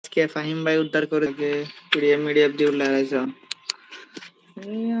আজকে ফাহিম ভাই উদ্ধার করে পিডিএফ মিডিএফ দিয়ে লাগাইছ।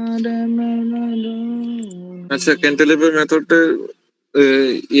 আচ্ছা, ক্যান্টিলিভার মেথডে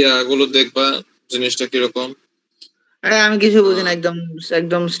গুলো দেখবা জিনিসটা কিরকম। আরে আমি কিছু বুঝি না, একদম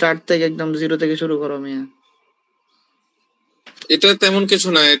একদম স্টার্ট থেকে একদম জিরো থেকে শুরু করো মিয়া। এটা তেমন কিছু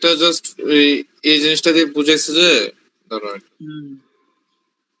না, এটা জাস্ট এই জিনিসটা দিয়ে বুঝাইছে যে ধরো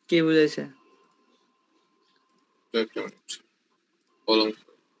কি বুঝাইছে? কলম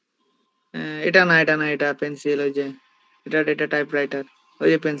এটা না, এটা না, এটা পেন্সিল। ওই যে এটা টাইপরাইটার, ওই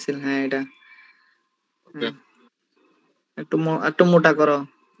যে পেন্সিল। হ্যাঁ এটা একটু মোটা করো।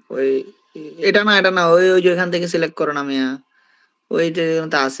 ওই এটা না, এটা না, ওই ওই যে এখান থেকে সিলেক্ট করো না মিয়া। ওই যে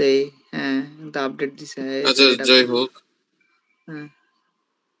আছেই। হ্যাঁ কিন্তু আপডেট দিছে। আচ্ছা যাই হোক, হ্যাঁ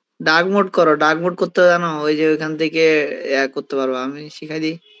ডার্ক মোড করো। ডার্ক মোড করতে জানো? ওই যে ওইখান থেকে করতে পারবো, আমি শিখাই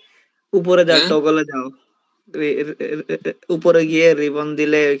দিই। উপরে যাও, টগলে যাও, উপরে গিয়ে রিবন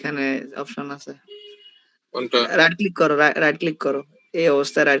দিলে ওইখানে অপশন আছে। রাইট ক্লিক করো, রাইট ক্লিক করো, এই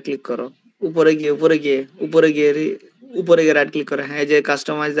অবস্থায় রাইট ক্লিক করো। উপরে গিয়ে রাইট ক্লিক করো। হ্যাঁ এই যে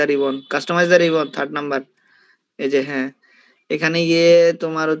কাস্টমাইজ দা রিবন, থার্ড নাম্বার। এই যে হ্যাঁ, এখানে গিয়ে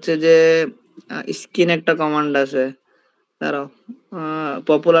তোমার হচ্ছে যে স্ক্রিন একটা কমান্ড আছে, দাঁড়াও।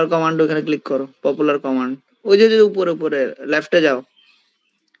 পপুলার কমান্ড, ওখানে ক্লিক করো। পপুলার কমান্ড ওই যে উপরে উপরে লেফটে যাও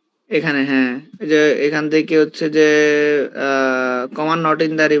এখানে। হ্যাঁ এই যে এখান থেকে হচ্ছে যে command not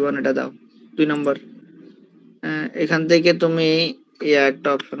in the ribbon, এটা দাও 2 নম্বর। এখান থেকে তুমি একটা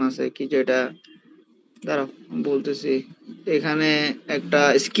অপশন আছে কি, যেটা দাঁড়াও বলতেছি। এখানে একটা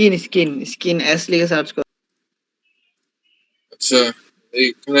স্কিন এস লিখে সার্চ করো। আচ্ছা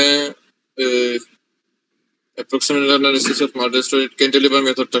এইখানে approximate analysis of murder story cantilever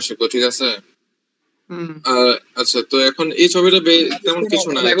মেথডটা শিখো, ঠিক আছে? আচ্ছা তো এখন এই ছবিটা তেমন কিছু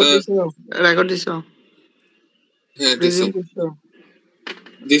না, এটা রেকর্ড দিছো? হ্যাঁ দিছি।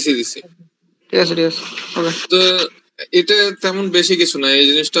 ঠিক আছে ঠিক আছে ওকে। তো এটা তেমন বেশি কিছু না, এই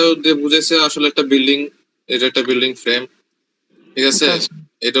জিনিসটা দিয়ে বুঝেছে আসলে একটা বিল্ডিং, এটা একটা বিল্ডিং ফ্রেম, ঠিক আছে?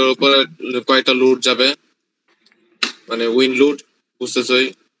 এটার উপরে কয়টা লুট যাবে, মানে উইন লুট, বুঝতেছই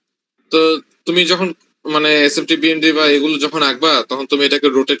তো। তুমি যখন মানে এসএফটি বিএনডি বা এগুলো যখন আঁকবা তখন তুমি এটাকে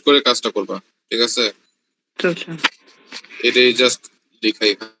রোটেট করে কাজটা করবা, ঠিক আছে? এটাই জাস্ট লেখা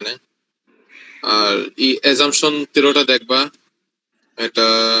এখানে। আর এই অ্যাজাম্পশন 13টা দেখবা, এটা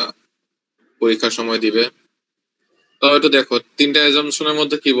পরীক্ষার সময় দিবে। তো একটু দেখো 3টা অ্যাজাম্পশনের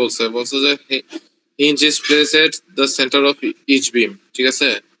মধ্যে কি বলছে। বলছে যে hinge is placed at the centre of each বিম, ঠিক আছে?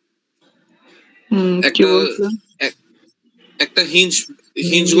 একটা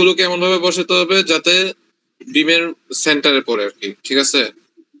হিঞ্জ গুলোকে এমন ভাবে বসাতে হবে যাতে বিমের সেন্টারে পড়ে আর কি, ঠিক আছে?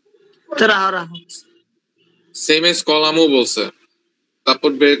 সেম এজ কলামও বলছে। তারপর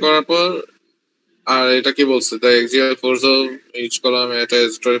বের করার পর আর এটা কি বলছে, the axial force of each column at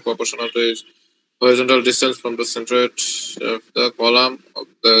is directly proportional to each horizontal distance from the center of the column of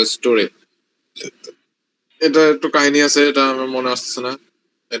the story. এটা একটু কাহিনী আছে, এটা আমার মনে আসছে না,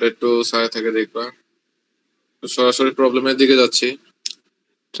 এটা একটু সাইড থেকে দেখবা। সরাসরি প্রবলেমের দিকে যাচ্ছি।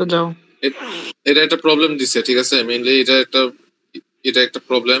 যাও। এটা একটা প্রবলেম দিছে, ঠিক আছে? মেইনলি এটা একটা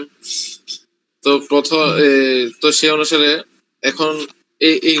প্রবলেম। তো তো সেই অনুসারে এখন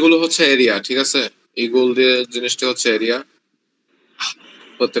এইগুলো হচ্ছে এরিয়া, ঠিক আছে? এই গোল দিয়ে জিনিসটা হচ্ছে এরিয়া,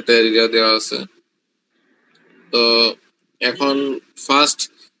 প্রত্যেকটা এরিয়া দেওয়া আছে। তো এখন ফার্স্ট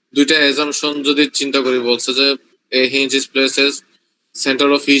দুইটা অ্যাজাম্পশন যদি চিন্তা করি, বলছে যে এ hinge is places centre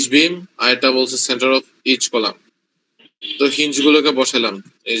of each বিম, আর এটা বলছে সেন্টার অফ ইচ কলাম। তো হিঞ্জ গুলোকে বসালাম,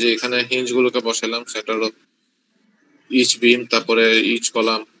 এই যে এখানে হিঞ্জ গুলোকে বসালাম সেন্টার অফ ইচ বিম, তারপরে ইচ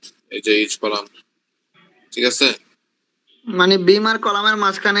কলাম, এই যে ইচ কলাম, ঠিক আছে? মানে বিম আর কলামের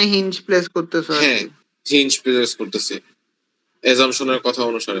মাঝখানে হিঞ্জ প্লেস করতেছো? হ্যাঁ হিঞ্জ প্লেস করতেছি অ্যাজাম্পশনের কথা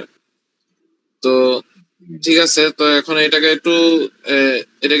অনুসারে। তো ঠিক আছে, তো এখন এটাকে একটু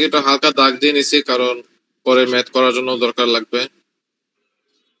হালকা দাগ দিয়ে নিছি, কারণ পরে ম্যাথ করার জন্য দরকার লাগবে।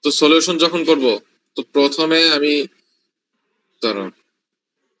 তো সলিউশন যখন করব, তো প্রথমে আমি ধরো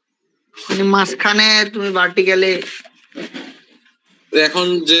মানে মাঝখানে তুমি ভার্টিক্যালি, এখন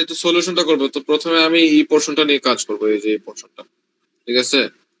যেহেতু সলিউশনটা করব, তো প্রথমে আমি এই পোরশনটা নিয়ে কাজ করব, এই যে এই পোরশনটা, ঠিক আছে?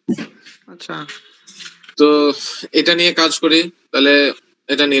 আচ্ছা তো এটা নিয়ে কাজ করি, তাহলে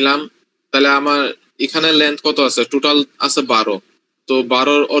এটা নিলাম। তাহলে আমার এখানে লেন্থ কত আছে? টোটাল আছে 12। তো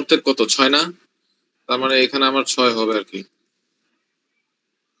 12-র অর্ধেক কত? 6 না? তার মানে এখানে আমার 6 হবে আর কি,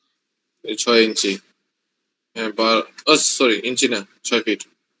 6 ইঞ্চি। হ্যাঁ সরি ইঞ্চি না, 6 ফিট।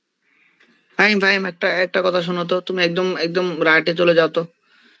 ফাইম একটা কথা শোনো তো, তুমি একদম একদম রাইটে চলে যাও তো।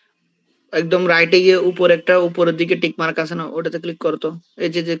 একদম রাইটে গিয়ে উপরের দিকে টিক মার্ক আছে না, ওটাতে ক্লিক করো তো। এই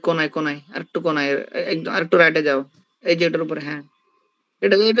যে কোনায় আরেকটু কোনায়, একদম আরেকটু রাইটে যাও, এই যে এটার উপরে। হ্যাঁ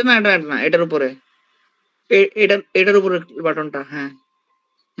এটা না, এটা না, এটার উপরে, এটার উপরে বাটনটা, হ্যাঁ।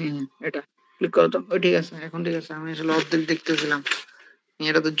 এটা ক্লিক করো তো। ওই ঠিক আছে, এখন ঠিক আছে। আমি আসলে অর্ধেক দেখতেছিলাম।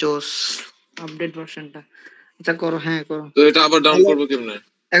 এটা তো জোস আপডেট ভার্সনটা। আচ্ছা করো, হ্যাঁ করো। তো এটা আবার ডাউন তাহলে করবো কেমনে?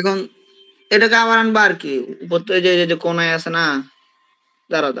 এখন এটাকে আবার আনবা আর কি, উপর তো এই যে কোনায় আছে না।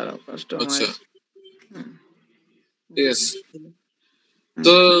 দাঁড়াও দাঁড়াও, আচ্ছা, কাস্টমাইজ। ঠিক আছে।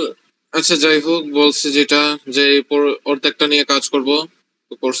 তো আচ্ছা, যাই হোক, বলছি যেটা, যে অর্ধেকটা নিয়ে কাজ করব,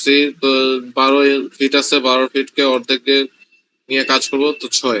 তো করছি। তো 12 ফিট আছে, 12 ফিটকে অর্ধেকে নিয়ে কাজ করব, তো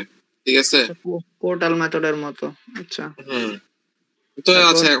 6, ঠিক আছে। পোর্টাল মেথডের মতো। আচ্ছা, হুম। তো তারপর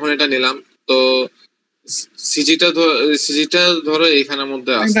আচ্ছা, এখন এটা নিলাম। তো সিজিটা ধরো এইখানের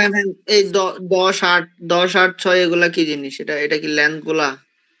মধ্যে ফাইন আছে। Fine fine. এই 10, 8, 10, 8, 6 এগুলা কি জিনিস? এটা কি লেন্থ গুলা?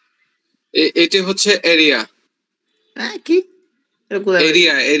 এটি হচ্ছে এরিয়া। হ্যাঁ কি? এটা কোথায় পাইছো?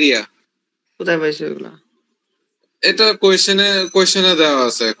 এরিয়া এরিয়া কোথায় পাইছো এগুলা? এটা কোয়েশ্চেনে দেওয়া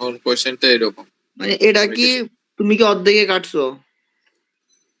আছে। এখন কোয়েশ্চেনটা এরকম। মানে এটা আমি কি, কিছু, তুমি কি অর্ধেকে কাটছো?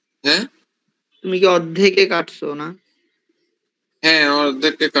 হ্যাঁ তুমি কি অর্ধেকে কাটছো না? হ্যাঁ,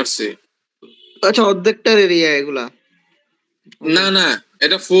 অর্ধেককে কাটছি। আচ্ছা, অর্ধেকটার এরিয়া এগুলা। ওকে। না না,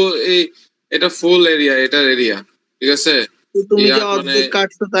 এটা ফুল, এটা ফুল এরিয়া, এটার এরিয়া, ঠিক আছে। তো তুমি যে ইয়ার মানে, অর্ধেক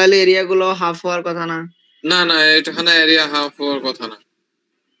কাটছো, তাহলে এরিয়া গুলো হাফ হওয়ার কথা না? না না, এখানে এরিয়া হাফ হওয়ার কথা না।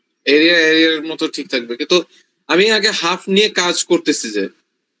 এরিয়ার মতো ঠিক থাকবে, কিন্তু আমি আগে হাফ নিয়ে কাজ করতেছি যে,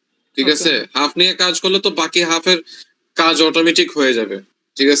 ঠিক ওকে আছে। হাফ নিয়ে কাজ করলে তো বাকি হাফের কাজ অটোমেটিক হয়ে যাবে,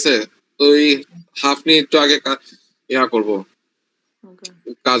 ঠিক আছে। তো এই হাফ নিয়ে একটু আগে ইয়া করব, ওকে।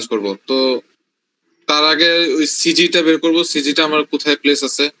 কাজ করব। তো তার আগে ওই সিজিটা বের করব। সিজিটা আমার কোথায় প্লেস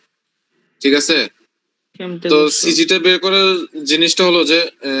আছে, ঠিক আছে। কেমতে তো করছো? সিজিটা বের করার জিনিসটা হলো যে,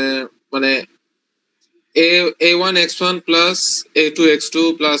 মানে এ A1 X1 plus A2 X2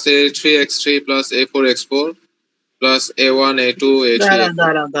 plus A3 X3 plus A4 X4 plus A1 A2 A3 দাঁড়া A4।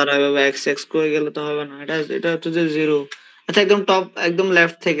 দাঁড়া দাঁড়া, এভাবে এক্স এক্স করে গেলে তো হবে না। এটা হচ্ছে যে জিরো। আচ্ছা, একদম টপ, একদম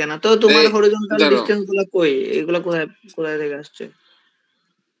লেফট থেকে না তো? তোমার এই হরিজন্টাল দাঁড়াও, ডিসটেন্স গুলা কই? এগুলা কোথায়, কোথায় থেকে আসছে?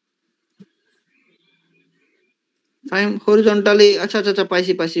 Fine, horizontally. আচ্ছা আচ্ছা আচ্ছা,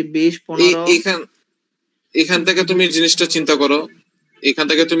 পাইছি পাইছি। 20, এই 15। এখান এখান থেকে তুমি জিনিসটা চিন্তা করো। এখান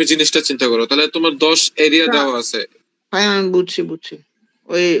থেকে তুমি জিনিসটা চিন্তা করো, তাহলে তোমার 10 এরিয়া দেওয়া আছে। ফাইন, আমি বুঝছি বুঝছি।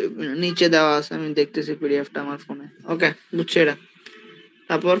 ওই নিচে দেওয়া আছে, আমি দেখতেছি পিডিএফটা আমার ফোনে। ওকে, বুঝছি এটা।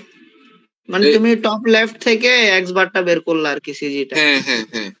 তারপর মানে এই তুমি টপ লেফট থেকে এক্স বারটা বের করলা আর কি, সিজিটা। হ্যাঁ হ্যাঁ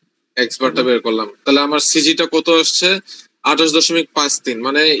হ্যাঁ, এক্সপার্টটা তারপর বের করলাম। তাহলে আমার সিজিটা কত আসছে? 28.53।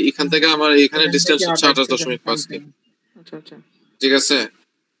 মানে এখান থেকে আমার এখানে এখান ডিস্টেন্স থেকে হচ্ছে 28 সেকেন্ড 28.53, সামথিং। আচ্ছা আচ্ছা। ঠিক আছে।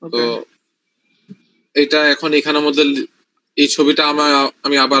 তো ওকে এটা এখন এখানের মধ্যে এই ছবিটা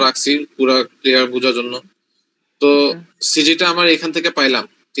আমি আবার আঁকছি পুরা ক্লিয়ার বোঝার জন্য। তো ওকে। সিজিটা আমার এখান থেকে পাইলাম,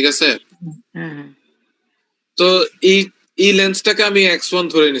 ঠিক আছে। হ্যাঁ হ্যাঁ। তো এই এই লেন্সটাকে আমি X1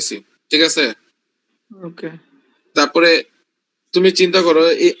 ধরে নিছি, ঠিক আছে। ওকে। তারপরে তুমি চিন্তা করো,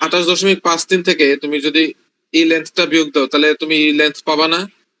 এই 28.53 থেকে তুমি যদি এই লেন্থটা বিয়োগ দাও, তাহলে তুমি এই লেন্থ পাবা না।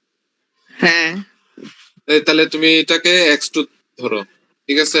 হ্যাঁ। তাহলে তুমি এটাকে X2 ধরো,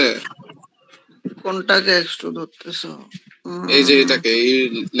 ঠিক আছে। কোনটাকে এক্স টু ধরতেছো? এই যে এটাকে, এই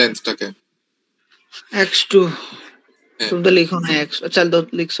লেন্থটাকে, এক্স টু। হ্যাঁ, তুমি তো লিখো না এক্স, আচ্ছা তো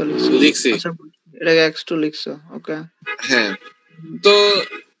লিখছো লিখছো। লিখছি, আচ্ছা, এটাকে এক্স টু লিখছো, ওকে। হ্যাঁ। তো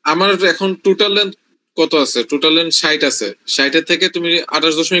আমার এখন টোটাল লেন্থ কত আছে? টোটাল লেন্থ 60 আছে। 60 থেকে তুমি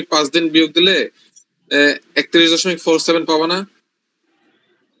 28.5 দিন বিয়োগ দিলে 31.47 পাবা না।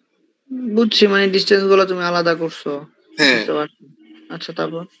 বুঝছি, মানে ডিস্টেন্স গুলো তুমি আলাদা করছো। হ্যাঁ। বুঝতে পারছি। আচ্ছা,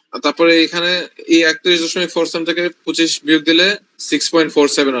 তারপর তারপরে এখানে এই 31.47 থেকে 25 বিয়োগ দিলে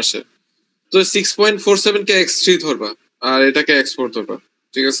 6.47 আসে। তো 6.47 কে X3 ধরবা, আর এটাকে X4 ধরবা,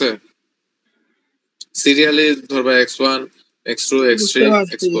 ঠিক আছে। সিরিয়ালি ধরবা X1 X2 X3 বুঝতে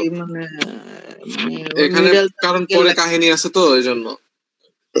পারছি। X4। মানে মানে ওর এখানে মিডল কারণ থেকে পরে কাহিনী আছে তো, এই জন্য।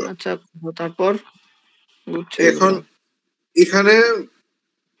 আচ্ছা, তারপর বুঝছি এখন এগুলো। এখানে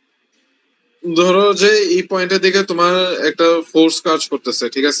ধরো যে এই পয়েন্টের দিকে তোমার একটা ফোর্স কাজ করতেছে,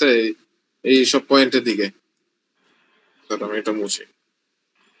 ঠিক আছে। এই সব পয়েন্টের দিকে, দাঁড়াও, আমি এটা মুছি।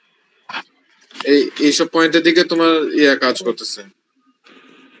 এইসব পয়েন্টের দিকে তোমার কাজ করতেছে,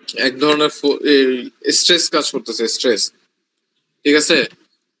 এক ধরনের স্ট্রেস কাজ করতেছে, স্ট্রেস, ঠিক আছে।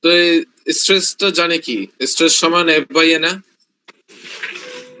 তো এই স্ট্রেসটা জানে কি? স্ট্রেস সমান F/A না?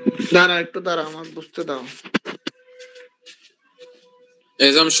 দাঁড়া একটু, দাঁড়া আমার বুঝতে দাও।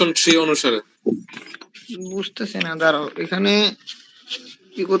 অ্যাজাম্পশন 3 অনুসারে। বুঝতেছি না, দাঁড়াও। এখানে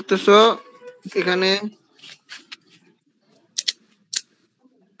কি করতেছো? এখানে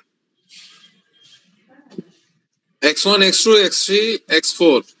X1 X2 X3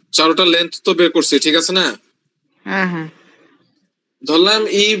 X4 চারোটা length তো বের করছি, ঠিক আছে না? হ্যাঁ হ্যাঁ। ধরলাম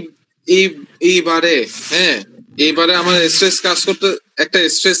এইবারে, হ্যাঁ এইবারে আমার স্ট্রেস কাজ করতে, একটা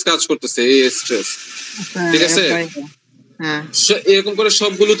স্ট্রেস কাজ করতেছে, এই স্ট্রেস, ঠিক আছে, হ্যাঁ এরকম করে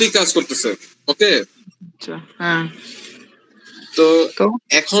সবগুলোতেই কাজ করতেছে। ওকে, আচ্ছা হ্যাঁ তো তো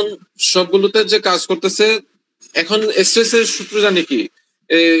এখন সবগুলোতে যে কাজ করতেছে, এখন স্ট্রেসের সূত্র জানি কি,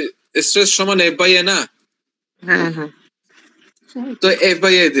 স্ট্রেস সমান এফ বাই এ না, হ্যাঁ হ্যাঁ তো এফ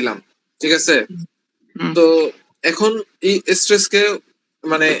বাই এ দিলাম, ঠিক আছে। হুম, তো এখন এই স্ট্রেস কে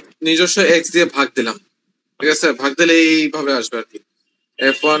মানে নিজস্ব এক্স দিয়ে ভাগ দিলাম, ঠিক আছে, ভাগ দিলে এইভাবে আসবে আর কি,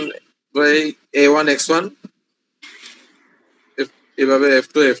 f1 বাই a1 x1, এভাবে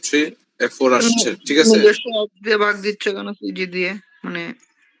f2 f3 f4 আসছে, ঠিক আছে। নিজস্ব অফ দিয়ে ভাগ দিচ্ছ কেন সুজি দিয়ে মানে?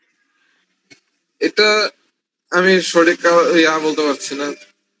 এটা আমি সঠিক বলতে পারছি না,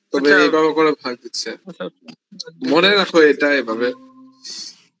 তবে আচ্ছা এইভাবে করে ভাগ দিচ্ছে, আচ্ছা মনে বুঝতে পারছি। রাখো এটা এভাবে।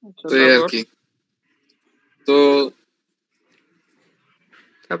 আচ্ছা তো এই আর তারপর কি। তো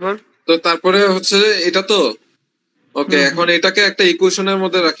তারপর তো তারপরে হচ্ছে এটা তো ওকে, হুম এখন এটাকে একটা ইকুয়েশনের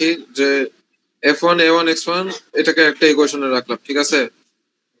মধ্যে রাখি, যে f1 a1 x1, এটাকে একটা ইকুয়েশনে রাখলাম, ঠিক আছে।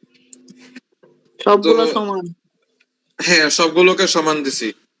 তো সবগুলো সমান। হ্যাঁ, সবগুলোকে সমান দিছি।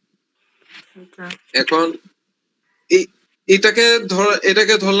 আচ্ছা এখন এই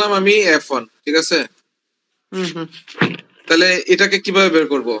এটাকে ধরলাম আমি f1, ঠিক আছে। হুম হুম তাহলে এটাকে কিভাবে বের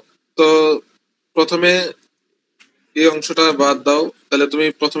করব? তো প্রথমে এই অংশটা বাদ দাও, তাহলে তুমি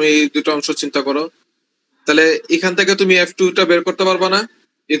প্রথমে এই দুটো অংশ চিন্তা করো, তাহলে এখান থেকে তুমি f2 টা বের করতে পারবা না,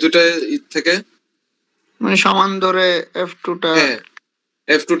 এই দুটো থেকে? মানে সমান ধরে F2 টা। হ্যাঁ,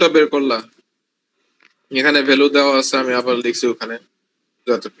 f2 টা বের করলা, এখানে ভ্যালু দেওয়া আছে, আমি আবার লিখছি ওখানে,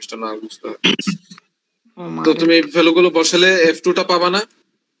 যাতে পৃষ্ঠা না বুঝতে হয়। ও তো মারে তুমি ভ্যালুগুলো বসালে f2 টা পাবা না,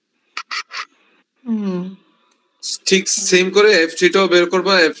 হুম ঠিক সেম করে f3 টাও বের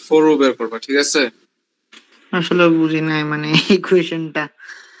করবা, f4ও বের করবা, ঠিক আছে। আসলে বুঝি নাই মানে ইকুয়েশনটা।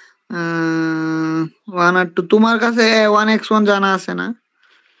 1 আর 2 তোমার কাছে 1x1 জানা আছে না?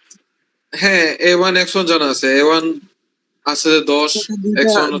 হ্যাঁ, a1 x1 জানা আছে, a1 আছে 10, দুইটা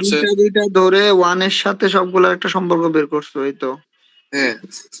x1 হচ্ছে, দুইটা দুইটা ধরে 1 এর সাথে সবগুলোর একটা সম্পর্ক বের করছো এই তো। হ্যাঁ।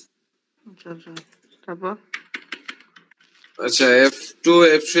 আচ্ছা আচ্ছা তারপর আচ্ছা, f2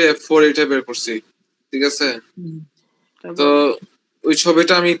 f3 f4 এটা বের করছি, ঠিক আছে। হুম, তো তারপর ওই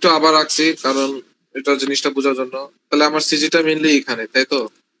ছবিটা আমি একটু আবার রাখছি, কারণ এটা জিনিসটা বোঝার জন্য। তাহলে আমার সিজিটা মেনলি এখানে, তাই তো?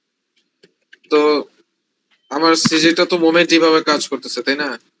 তো আমার সিজিটা তো মোমেন্ট এইভাবে কাজ করতেছে, তাই না?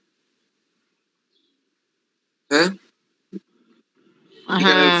 হ্যাঁ,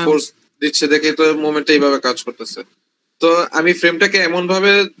 এখানে হ্যাঁ ফোর্স দিচ্ছে দেখে তো মোমেন্টটা এইভাবে কাজ করতেছে। তো আমি ফ্রেমটাকে এমন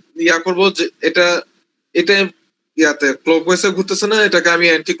ভাবে করব যে এটা এটা ক্লকওয়াইজে ঘুরতেছে না, এটাকে আমি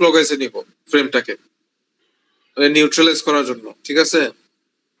অ্যান্টি ক্লকওয়াইজে নিব, ফ্রেমটাকে নিউট্রালাইজ করার জন্য, ঠিক আছে।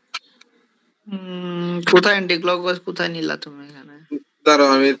 কোথায় অ্যান্টি ক্লকওয়াইজ কোথায় নিলা তুমি এখানে? দাঁড়াও,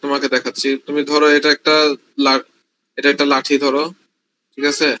 আমি তোমাকে দেখাচ্ছি। তুমি ধরো এটা একটা লাঠি ধরো, ঠিক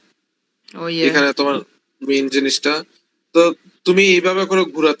আছে। ও ইয়ে এখানে তোমার মেইন জিনিসটা, তো তুমি এইভাবে করে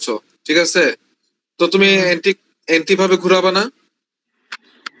ঘুরাচ্ছ, ঠিক আছে। তো তুমি হুম অ্যান্টি অ্যান্টি ভাবে ঘুরাবা না।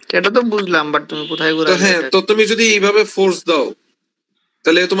 সেটা তো বুঝলাম বাট তুমি কোথায় তো ঘুরাইলে হ্যাঁ, এটা? তো তুমি যদি এইভাবে ফোর্স দাও,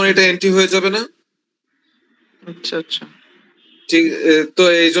 তাহলে তোমার এটা অ্যান্টি হয়ে যাবে না, আচ্ছা আচ্ছা ঠিক। তো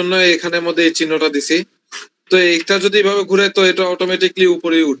এই জন্য এখানের মধ্যে এই চিহ্নটা দিছি। তো এইটা যদি এইভাবে ঘুরে, তো এটা অটোমেটিকলি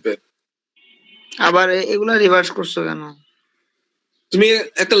উপরেই উঠবে। আবার এগুলা রিভার্স করছো কেন? তুমি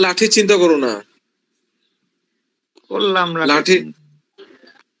একটা লাঠি চিন্তা করো না, করলাম রাতে লাঠি,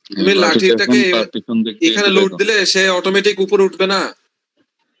 তুমি লাঠিটা এখন লাঠিটাকে তার পিছন দিক দিয়ে এখানে ঘুরে লোড দাও। দিলে সে অটোমেটিক উপরে উঠবে না।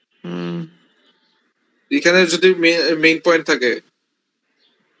 হুম এখানে যদি মেইন পয়েন্ট থাকে,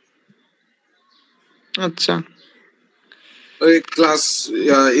 আচ্ছা ওই ক্লাস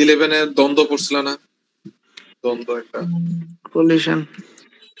 11-এ দ্বন্দ্ব পড়ছিল না, দ্বন্দ্ব একটা, কলিশন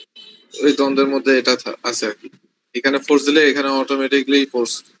ওই দ্বন্দ্বের মধ্যে এটা আছে আর কি। এখানে ফোর্স দিলে এখানে অটোমেটিকলি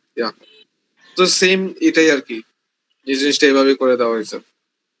ফোর্স, তো সেম এটাই আর কি, এই জিনিসটা এভাবে করে দেওয়া হয়েছে।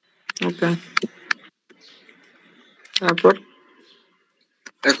 ওকে তারপর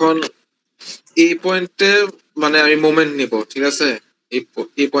এখন এই পয়েন্টে মানে আমি মোমেন্ট নিব, ঠিক আছে।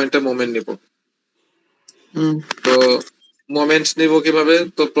 এই পয়েন্টে মোমেন্ট নিব। হুম তো মোমেন্ট নিব কিভাবে?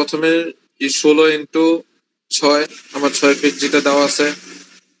 তো প্রথমে এই 16 × 6, আমার 6 ফিট যেটা দেওয়া আছে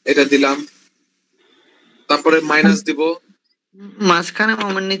এটা দিলাম, তারপরে মাইনাস দিব। মাঝখানে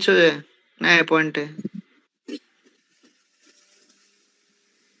মোমেন্ট নিচ্ছ যে না পয়েন্টে?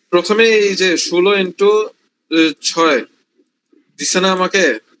 প্রথমে এই যে 16 × 6 দিছে না আমাকে,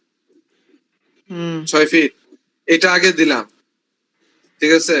 হুম 6 ফিট, এটা আগে দিলাম,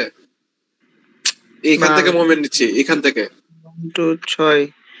 ঠিক আছে। এইখান থেকে ভালো মোমেন্ট নিচ্ছি, এখান থেকে। 2 6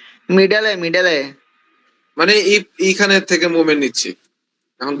 মিডলে মিডলে মানে এইখানে থেকে মুভমেন্ট নিচ্ছি,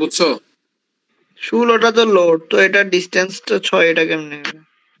 এখন বুঝছো? 16টা তো লোড, তো এটা ডিস্টেন্স তো 6, এটা কেমনে হবে?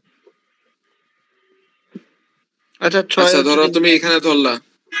 আচ্ছা 6 আচ্ছা হচ্ছে ধরো যে তুমি এখানে ধরলা,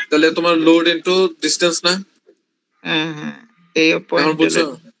 তাহলে তোমার লোড ইনটু ডিস্টেন্স না? হ্যাঁ হ্যাঁ, এই এখন পয়েন্টে বুঝছো?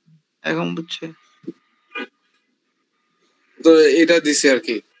 এখন বুঝছি। তো এটা দিছি আর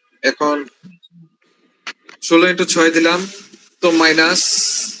কি। এখন 16 × 6 দিলাম, তো মাইনাস,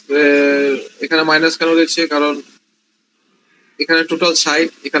 এখানে মাইনাস কেন দিচ্ছি, কারণ এখানে টোটাল 60,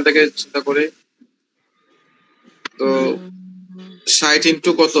 এখান থেকে চিন্তা করে। তো 60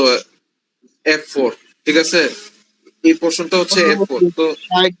 ইন্টু কত, F4, ঠিক আছে, এই পোর্শনটা হচ্ছে F4। তো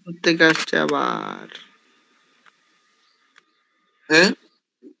 60 থেকে আসছে আবার, হ্যাঁ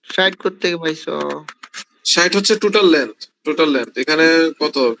 60 থেকে পাইছো? 60 হচ্ছে টোটাল লেন্থ এখানে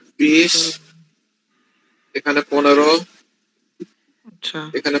কত, 20, এখানে 15, আচ্ছা,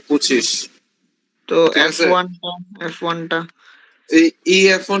 এখানে 25, তো ঠিক এফ আছে। ওয়ানটা এফ ওয়ানটা এই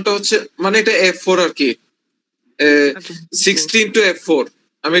F1টা হচ্ছে মানে এটা F4 আর কি। আচ্ছা 60 × F4,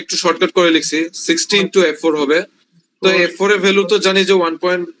 আমি একটু শর্টকাট করে লিখছি, 60 × F4 হবে। তো F4 এর ভ্যালু তো জানি যে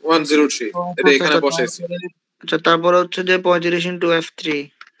 1.103, এটা আচ্ছা এখানে আচ্ছা, বসাইছি। আচ্ছা তারপরে হচ্ছে যে 35 × F3।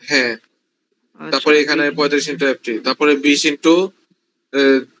 হ্যাঁ, আচ্ছা তারপরে এখানে 35 × F3, তারপরে 20 ×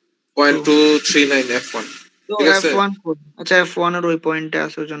 0.239 F1, তো ঠিক এফ আছে। ওয়ান আচ্ছা এফ ওয়ান এর ওই পয়েন্টে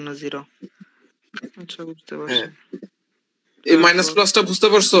আছে, ওই জন্য 0। আচ্ছা বুঝতে হ্যাঁ, পারছি। এই মাইনাস তারপর প্লাসটা বুঝতে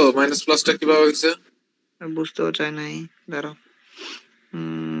পারছো, মাইনাস প্লাসটা কিভাবে হয়েছে? বুঝতেও চাই নাই, দাঁড়াও।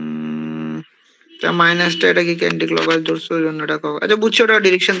 উম মাইনাসটা এটা কি ক্যান্টি ক্লকওয়াইজ ধরছো, ওই জন্য এটা আচ্ছা বুঝছি, ওটা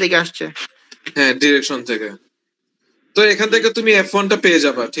ডিরেকশন থেকে আসছে। হ্যাঁ, ডিরেকশন থেকে। তো এখান থেকে তুমি F1টা পেয়ে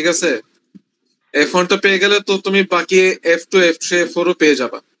যাবা, ঠিক আছে। F1টা পেয়ে গেলে তো তুমি বাকি F2, F3, F4ও পেয়ে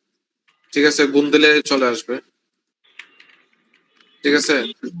যাবা, ঠিক আছে, গুণ দিলে চলে আসবে, ঠিক আছে।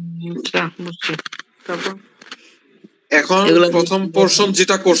 আচ্ছা বুঝছি। তারপর এখন এগুলো প্রথম পোর্শন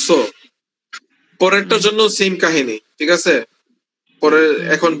যেটা করছো, পরেরটার জন্য সেম কাহিনী, ঠিক আছে। পরে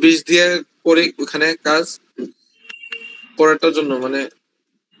এখন 20 দিয়ে করি ওখানে কাজ, পরেরটার জন্য মানে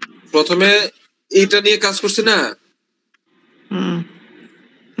প্রথমে এইটা নিয়ে কাজ করছি না।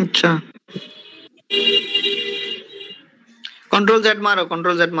 আচ্ছা কন্ট্রোল জেড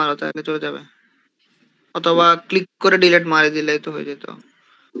মারো তাহলে চলে যাবে, অথবা ক্লিক করে ডিলিট মারি দিলেই তো হয়ে যেত।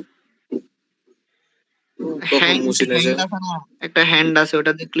 তখন হ্যান্ড মুছি নেই যে। হ্যান্ড আছে না, একটা হ্যান্ড আছে,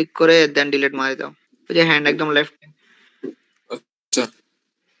 ওটা দিয়ে ক্লিক করে দেন ডিলিট মারি দাও। ওই যে হ্যান্ড একদম লেফট, আচ্ছা,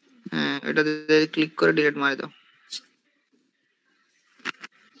 হ্যাঁ ওটা দিয়ে ক্লিক করে ডিলিট মারি দাও।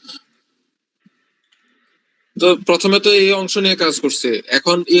 তো প্রথমে তো এই অংশ নিয়ে কাজ করছে,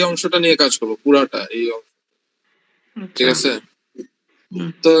 এখন এই অংশটা নিয়ে কাজ করবো, পুরাটা এই অংশ, ঠিক আচ্ছা আছে। হুম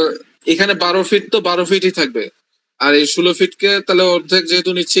তো এখানে 12 ফিট, তো 12 ফিটই থাকবে। আর এই 16 ফিটকে তাহলে অর্ধেক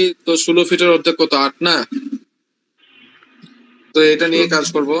যেহেতু নিচ্ছি, তো 16 ফিটের অর্ধেক কত, 8 না। তো এটা নিয়ে কাজ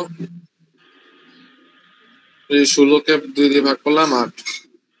করব, এই 16কে 2 দিয়ে ভাগ করলাম, 8,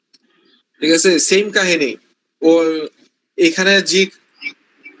 ঠিক আছে। সেম কাহিনী, ও এখানে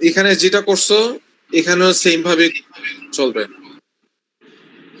এখানে যেটা করছো এখানেও সেম ভাবে চলবে,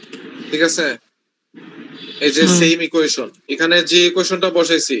 ঠিক আছে। এই যে হুম সেম ইকুয়েশন, এখানে যে ইকুয়েশনটা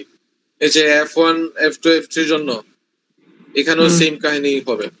বসাইছি, এই যে F1, F2, F3 জন্য, এখানেও হুম সেম কাহিনী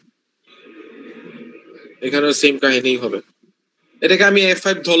হবে, এখানেও সেম কাহিনী হবে। এটাকে আমি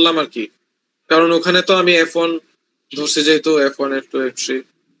F5 ধরলাম আর কি, কারণ ওখানে তো আমি F1 ধরছি, যেহেতু F1, F2, F3,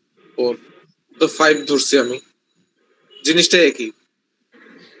 4, তো 5 ধরছি আমি, জিনিসটা একই,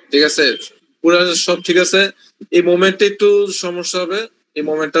 ঠিক আছে। পুরো সব ঠিক আছে। এই মোমেন্টে একটু সমস্যা হবে, এই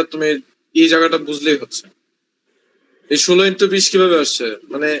মোমেন্টটা তুমি এই জায়গাটা বুঝলেই হচ্ছে। এই 16 × 20 কিভাবে আসছে,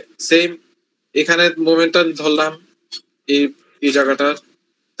 মানে সেম, এখানে মোমেন্টটা ধরলাম এই এই জায়গাটা,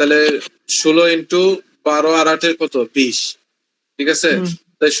 তাহলে 16 × 12 আর 8 কত, 20, ঠিক আছে। হুম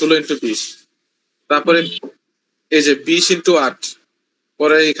তাই 16 × 20, তারপরে এই যে 20 × 8,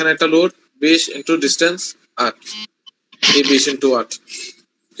 পরে এখানে একটা লোড, 20 × ডিস্টেন্স 8, এই 20 × 8,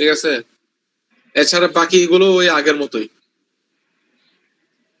 ঠিক আছে। এছাড়া বাকি এগুলো ওই আগের মতোই।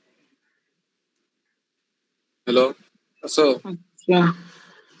 হ্যালো, আছো? আচ্ছা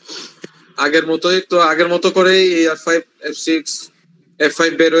আগের মতোই তো, আগের মতো করেই এই F5, F6,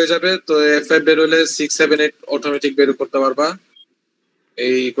 F5 বের হয়ে যাবে। তো F5 বের হলে 6, 7, 8 অটোমেটিক বের করতে পারবা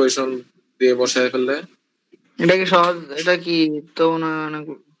এই ইকুয়েশন দিয়ে বসায় ফেললে। এটা কি সহজ, এটা কি তো মনে হয় অনেক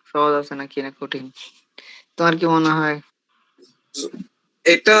সহজ আছে নাকি না কঠিন, তোমার কি মনে হয়?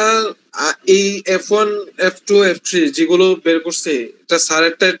 এটা এই F1, F2, F3 যেগুলো বের করছে, এটা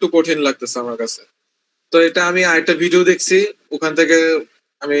স্যারেরটা একটু কঠিন লাগতেছে আমার কাছে। তো এটা আমি আরেকটা ভিডিও দেখছি, ওখান থেকে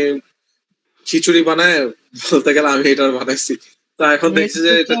আমি খিচুড়ি বানায়, বলতে গেলে আমি এটা বানাইছি। তো এখন দেখছি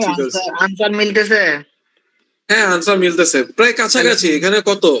যে এটা ঠিক আছে। আনসার মিলতেছে। হ্যাঁ আনসার মিলতেছে প্রায় কাছাকাছি। এখানে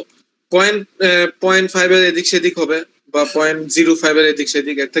কত পয়েন্ট 5 এর এদিক সেদিক হবে বা 0.05 এর এদিক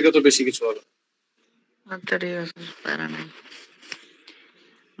সেদিক, এর থেকে তো বেশি কিছু হবে। আচ্ছা ঠিক আছে, প্যারা নেই,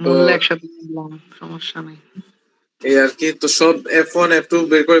 তো মূল্য একসাথে নিলাম, সমস্যা নেই। এই আর কি, তো সব F1 F2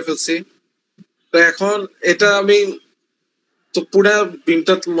 বের করে ফেলছি। তো এখন এটা আমি তো পুরা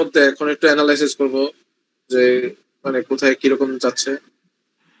বিমটার মধ্যে এখন একটু অ্যানালাইসিস করব যে মানে কোথায় কিরকম যাচ্ছে।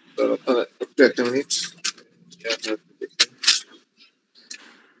 তো একটু একটা মিনিট।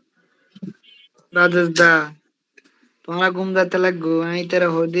 রাজেশ দা, তোমরা ঘুম যাতে লাগবো, আমি তেরা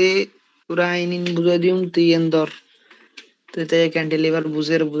হদি পুরা আইনিন বুঝাই দিউম তুই এন্দর, তুই তো ক্যান্টিলিভার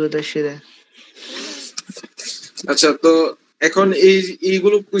বুঝের বুঝাতে সেদে। আচ্ছা, তো এখন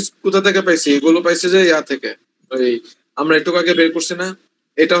এইগুলো কোথা থেকে পাইছি? এগুলো পাইছে যে ইয়া থেকে, ওই আমরা একটু আগে বের করছি না,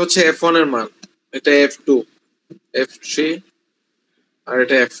 এটা হচ্ছে F1 এর মান, এটা F2, F3, আর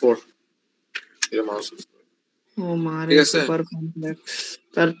এটা F4 এর মান। ও মারে ঠিক আছে, সুপার কমপ্লেক্স।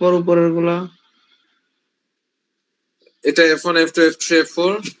 তারপর উপরের গুলা এটা F1 F2 F3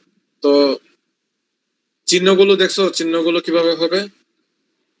 F4। তো চিহ্নগুলো দেখছো, চিহ্নগুলো কিভাবে হবে?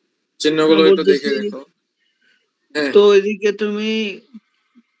 চিহ্নগুলো একটু দেখে বলতেছি। দেখো। হ্যাঁ, তো এদিকে তুমি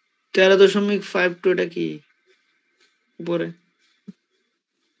 13.5 টু এটা কি উপরে,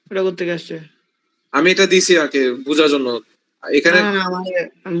 এটা করতে আসছে? আমি এটা দিছি আর কি বোঝার জন্য না এখানে। না,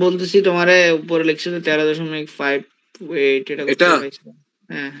 আমি বলতেছি তোমারে উপরে লিখছে যে 13.5 এটা করতে এটা পারছি।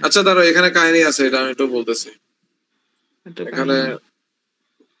 হ্যাঁ হ্যাঁ, আচ্ছা দাঁড়াও, এখানে কাহিনী আছে, এটা আমি একটু বলতেছি। এত এখানে কাহিনী।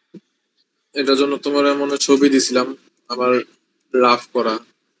 এটার জন্য তোমার মনে ছবি দিছিলাম আমার রাফ করা।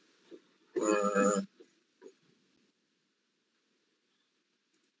 আহ,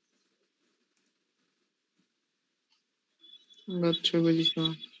 আচ্ছা বুঝছো।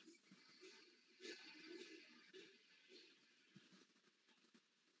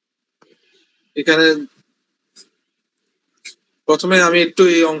 এখানে প্রথমে আমি একটু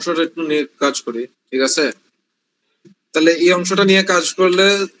এই অংশটা একটু নিয়ে কাজ করি, ঠিক আছে? তাহলে এই অংশটা নিয়ে কাজ করলে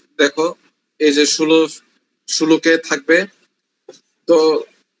দেখো, এই যে 16 থাকবে। তো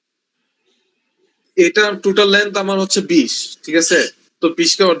এটা টোটাল লেন্থ আমার হচ্ছে 20, ঠিক আছে? তো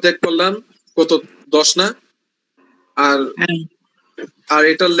 20 কে অর্ধেক করলাম, কত? 10 না? আর হ্যাঁ, আর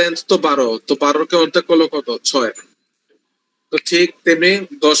এটার লেন্থ তো 12, তো 12 কে অর্ধেক করলো কত? 6। তো ঠিক তেমনি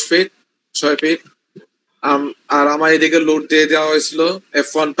 10 ফিট, 6 ফিট। আর আমার এদিকে লোড দিয়ে দেওয়া হয়েছিল,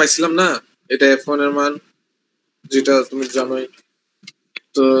 F1 পাইছিলাম না, এটা F1 এর মান, যেটা তুমি জানোই।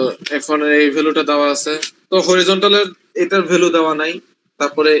 তো F1 এর এই ভ্যালুটা দেওয়া আছে। তো হরিজন্টালের এটার ভ্যালু দেওয়া নাই,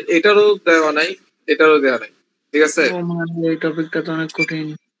 তারপরে এটারও দেওয়া নাই, এটারও দেওয়া নাই, ঠিক আছে? ও মানে এই টপিকটা তো অনেক কঠিন।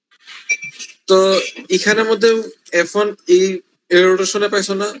 তো এখানের মধ্যে F1 এই রোটেশনে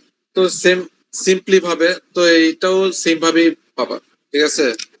পাইছো না, তো সিম্পলি ভাবে তো এইটাও সেম ভাবেই পাবা, ঠিক আছে?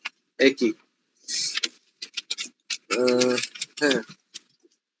 একই। হ্যাঁ,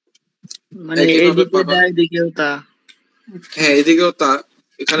 মানে একই ভাবে এইদিকে পাবা। যা এদিকেও তা। আচ্ছা। হ্যাঁ, এদিকেও তা।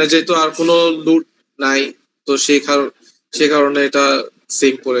 এখানে যেহেতু আর কোনো লুট নাই, তো সেই কারণে এটা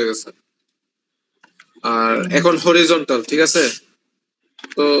সেম পড়ে গেছে। আর এখন হরিজন্টাল, ঠিক আছে?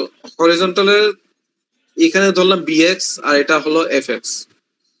 তো হরিজন্টালের এখানে ধরলাম বিএক্স আর এটা হলো এফএক্স।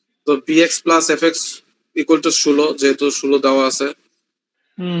 তো bx plus FX equal to 16, যেহেতু 16 দেওয়া আছে।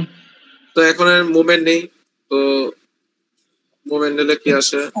 হুম। তো এখন এর মুভমেন্ট নেই। তো মুভমেন্ট নিলে কি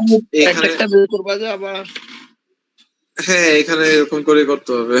আসে একটা এখানে? একটা বের করবা যে আবার। হ্যাঁ, এখানে এরকম করে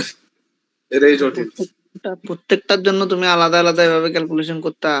করতে হবে, এটাই জটিল। প্রত্যেকটার জন্য তুমি আলাদা আলাদা এভাবে ক্যালকুলেশন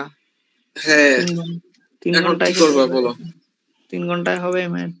করতা। হ্যাঁ, 3 এখন কি ঘন্টায় কি করবা হবে? বলো? 3 ঘন্টায় হবে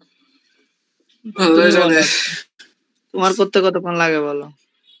ম্যাথ? আল্লাহ তুমি জানে। বলো, তোমার করতে কতক্ষণ লাগে বলো?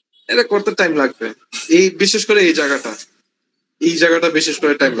 এটা করতে টাইম লাগবে, এই বিশেষ করে এই জায়গাটা বিশেষ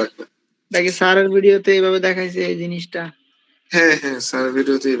করে টাইম লাগবে। দেখি স্যারের ভিডিওতে এইভাবে দেখাইছে এই জিনিসটা। হ্যাঁ হ্যাঁ, স্যার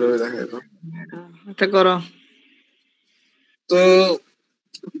ভিডিওতে এইভাবে দেখাইলো। এটা করো। তো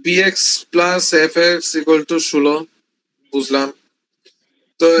bx plus FX equal to 16, বুঝলাম।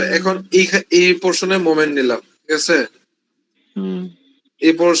 তো হুম এখন এই পোর্শনে মোমেন্ট নিলাম, ঠিক আছে? হুম।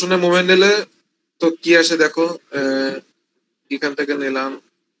 এই পোর্শনে মোমেন্ট নিলে তো কি আসে দেখো, এখান থেকে নিলাম।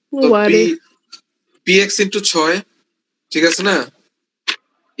 তো ওয়ারে। বিএক্স ইন্টু 6, ঠিক আছে না?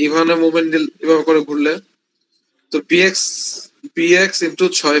 এখানে মুভমেন্ট এভাবে করে ঘুরলে তো বিএক্স ইন্টু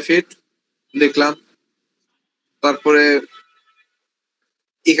 6 ফিট লিখলাম। তারপরে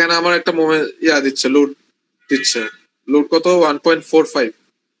এখানে আমার একটা মোমেন্ট দিচ্ছে, লোড দিচ্ছে। লোড কত? 1.45,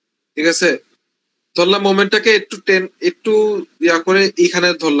 ঠিক আছে? ধরলাম মোমেন্টটাকে একটু করে এখানে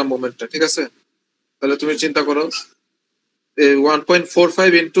ধরলাম মোমেন্টটা, ঠিক আছে? তাহলে তুমি চিন্তা করো,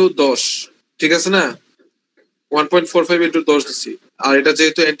 1.45 ইন্টু 10, ঠিক আছে না? 1.45 ইন্টু 10 দিচ্ছি। আর এটা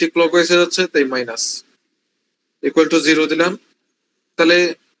যেহেতু অ্যান্টি ক্লক ওয়াইজে যাচ্ছে, তাই মাইনাস। ইকুয়াল টু 0 দিলাম, তাহলে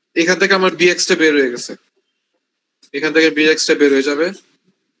এখান থেকে আমার bx টা বের হয়ে গেছে, এখান থেকে bx টা বের হয়ে যাবে।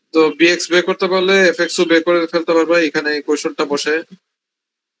 তো bx বের করতে পারলে fx ও বের করে ফেলতে পারবে এখানে ইকুয়েশনটা বসে।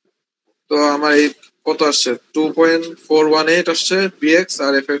 তো আমার এই কত আসছে 2.418 আসছে bx,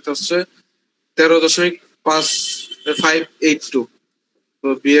 আর fx আসছে 13.582। তো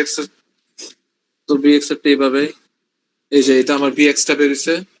bx এর এইভাবে, এই যে এটা আমার bx টা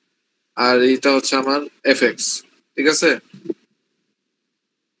বেরিয়েছে, আর এটা হচ্ছে আমার fx, ঠিক আছে।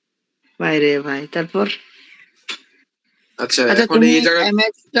 ভাই রে ভাই, তারপর? আচ্ছা আচ্ছা, এখন তুমি এই জায়গা,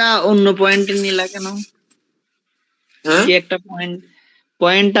 এমএক্স টা অন্য পয়েন্টে নিলা কেন? হ্যাঁ কি একটা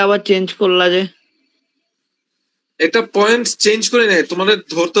পয়েন্ট আবার চেঞ্জ করলা যে? একটা পয়েন্ট চেঞ্জ করে নেই, তোমাদের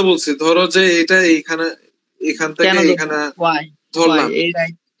ধরতে বলছি, ধরো যে এটা এইখানে, এখান থেকে কেন ধরবো? এখানে ওয়াই? ওয়াই? ধরলাম,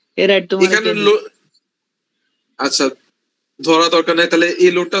 এই রাইট তোমার এখানে কে দিছে? আচ্ছা ধরা দরকার নেই, তাহলে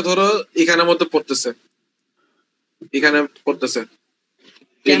এই লোডটা ধরো এখানের মধ্যে পড়তেছে, এখানে পড়তেছে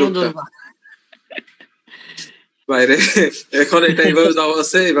এই কেন লোডটা ধরবা? বাইরে। এখন এটা এইভাবে দেওয়া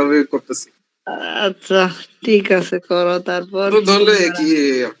আছে, এইভাবে করতেছি। আচ্ছা, ঠিক আছে, করো। তারপর তো ধরলে কি,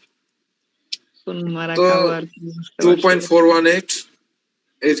 কোন মারা তো খাবো আর কি, বুঝতে টু পারছি। পয়েন্ট ফোর ওয়ান এইট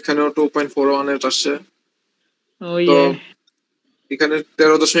এইখানেও 2.418 আসছে। ও তো ইয়ে। এখানে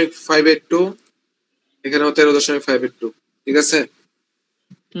 13.582, এখানেও 13.582, ঠিক আছে।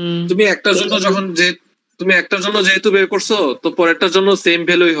 হুম। তুমি একটার জন্য যখন যে তুমি একটার জন্য যেহেতু বের করছো, তো পরেরটার জন্য সেম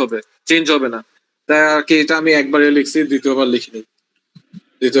ভ্যালুই হবে, চেঞ্জ হবে না। তাই আর কি, এটা আমি একবারে লিখছি, দ্বিতীয়বার লিখিনি,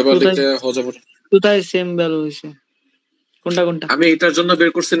 দ্বিতীয়বার কোথায় লিখতে হজবর। কোথায় সেম ভ্যালু হয়েছে? কোনটা কোনটা? আমি এটার জন্য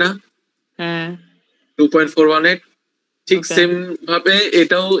বের করছি না হ্যাঁ। 2.418, ঠিক ওকে। সেম ভাবে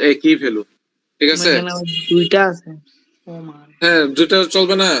এটাও একই ভ্যালু, ঠিক আছে। এখানে আবার দুইটা আছে। ও মা রে। হ্যাঁ দুটা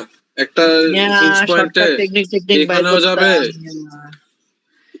চলবে না, একটা হিঞ্জ পয়েন্টে শর্টকাট টেকনিক বাইর এখানেও যাবে, করতাম।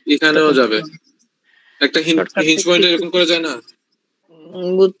 এত এখানেও কষ্ট যাবে, করে একটা শর্টকাট হিঞ্জ পয়েন্টে টেকনিক। এরকম করে যায় না।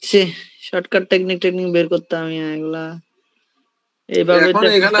 বুঝছি। শর্টকাট টেকনিক বের করতাম আমি এগুলা। এইভাবে এখন তো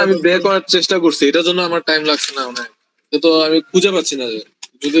এখানে একটা আমি বের দেখছি। করার চেষ্টা করছি, এটার জন্য আমার টাইম লাগছে না অনেক, তো আমি খুঁজে পাচ্ছি না যে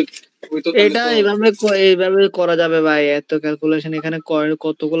যদি হইতো তাহলে এটা তো। এইভাবে করা যাবে ভাই, এত ক্যালকুলেশন এখানে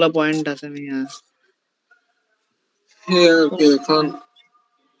কতগুলা পয়েন্ট আছে মিয়া। হ্যাঁ, ওকে, এখন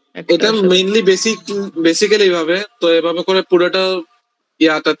এটা একটার সাথে মেইনলি বেসিক্যালি এইভাবে, তো এভাবে করে পুরোটা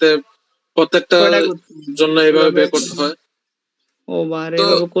ইয়াটাতে প্রত্যেকটা কয়টা করছি জন্য এভাবে এভাবে বের করতে করলে? হয়। ও বারে, তো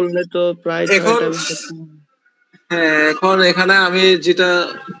এভাবে করলে তো প্রায় এখন 6টা বের করতে হবে। হ্যাঁ, এখন এখানে আমি যেটা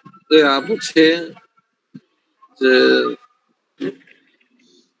বুঝছি যে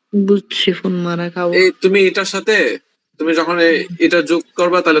বুঝছি, ফোন মারা খাবো। এই তুমি এটার সাথে, তুমি যখন এটা যোগ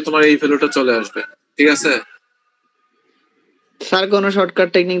করবা তাহলে তোমার এই ভ্যালুটা চলে আসবে, ঠিক আছে। স্যার কোনো শর্টকাট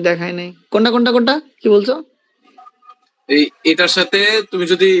টেকনিক দেখায় নাই। কোনটা কোনটা কোনটা কি বলছো? এই এটার সাথে তুমি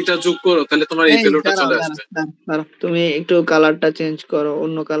যদি এটা যোগ করো তাহলে তোমার এই এই ভ্যালুটা দাঁড়াও চলে দাঁড়াও আসবে। দাঁড়াও দাঁড়াও, তুমি একটু কালারটা চেঞ্জ করো,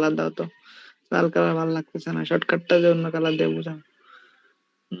 অন্য কালার দাও তো। লাল কালার ভালো লাগতেছে না, শর্টকাটটা যে অন্য কালার দিয়ে বুঝাও।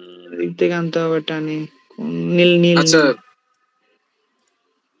 এদিক থেকে আনতে হবে টানি। নীল নীল আচ্ছা নীল।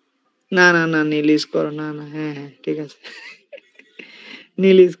 না না না, নীল ইউজ করো, না না, হ্যাঁ হ্যাঁ ঠিক আছে।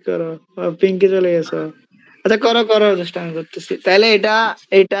 নীল ইউজ করো। পিঙ্কে চলে গেছো। আচ্ছা, করো করো, জাস্ট আমি করতেছি তাহলে।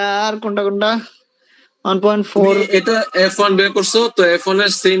 এটা আর কোনটা কোনটা? ওয়ান পয়েন্ট তুমি ফোর এটা F1 বের করছো, তো F1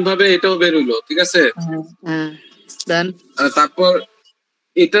 এর সেম ভাবে এটাও বের হইলো, ঠিক আছে। হ্যাঁ হ্যাঁ। দেন। আর তারপর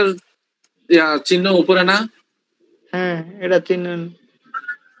এটার চিহ্ন উপরে না, হ্যাঁ, এটা তিন।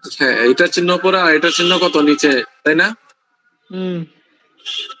 হ্যাঁ এটার চিহ্ন উপরে আর এটার চিহ্ন কত নিচে, তাই না। হুম।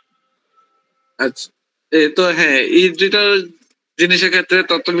 আচ্ছা, তো হ্যাঁ এই দুইটা জিনিসের ক্ষেত্রে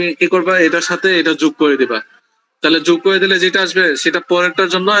তো তুমি কি করবা, এটার সাথে এটা যোগ করে দিবা, তাহলে যোগ করে দিলে যেটা আসবে সেটা পরেরটার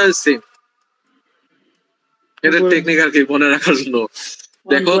জন্য সেম। এটা উপরে টেকনিক আর কি, মনে রাখার জন্য।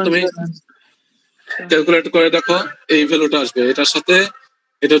 ওয়ান দেখো পয়েন্ট তুমি সেভেন ক্যালকুলেট করে দেখো, এই ভ্যালুটা আসবে, এটার সাথে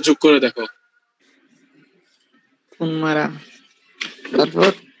এটা যোগ করে দেখো। ফোন মারা। তারপর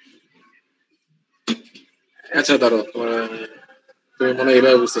আচ্ছা দাঁড়াও, তুমি মনে হয়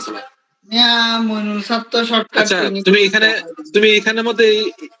এভাবে বুঝতেছো না। মইনুল স্যার তো শর্টকাট আচ্ছা টেকনিক তুমি এখানে, তুমি এখানের মধ্যে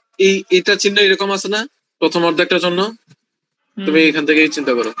এই এটা চিহ্ন এরকম আছে না প্রথম অর্ধেকটার জন্য, তুমি হুম এখান থেকেই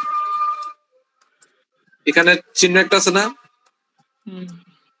চিন্তা করো, এখানে চিহ্ন একটা আছে না, হুম।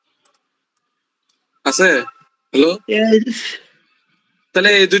 আছে, হ্যালো। Yes. তাহলে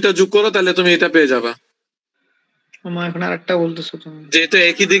এই দুইটা যোগ করো, তাহলে তুমি এটা পেয়ে যাবা। আমার এখন আর একটা বলতেছো তুমি। যেহেতু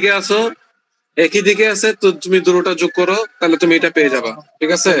একই দিকে আছো, একই দিকে আছে, তো তুমি দুটোটা যোগ করো, তাহলে তুমি এটা পেয়ে যাবা,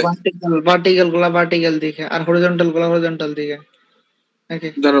 ঠিক আছে। ভার্টিক্যাল গুলা ভার্টিক্যাল দিকে আর হরিজন্টাল গুলা হরিজন্টাল দিকে নাকি?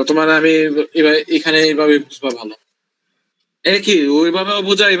 ধরো তোমার আমি এবার এখানে এইভাবে বুঝবা ভালো, একই ওইভাবে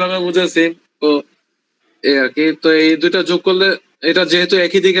বোঝা এইভাবে বোঝা সেম। তো এই আর কি, তো এই দুইটা যোগ করলে, এটা যেহেতু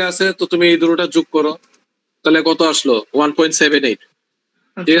একই দিকে আছে, তো তুমি এই দুটোটা যোগ করো, তাহলে কত আসলো 1.78,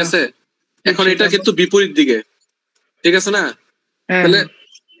 ঠিক আচ্ছা আছে। এখন বুঝছি, এটা তারপর? কিন্তু বিপরীত দিকে, ঠিক আছে না। হ্যাঁ তাহলে হ্যাঁ,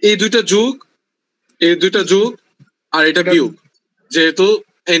 এই দুইটা যোগ আর এটা এটা বিয়োগ, যেহেতু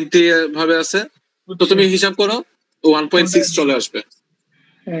এন্টি ভাবে আছে, তো বুঝছি তুমি হিসাব করো কোনটা। 1.6 চলে আসবে।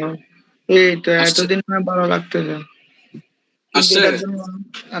 হ্যাঁ, এই তো আসছে এতদিন না ভালো লাগতেছে, কিন্তু আসছে এটার জন্য।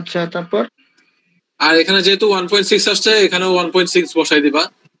 আচ্ছা তারপর? আর এখানে যেহেতু 1.6 আসছে, এখানে 1.6 বসাই দিবা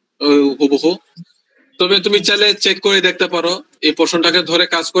হুবহু। তবে তুমি চাইলে চেক করে দেখতে পারো, এই পোর্শনটাকে ধরে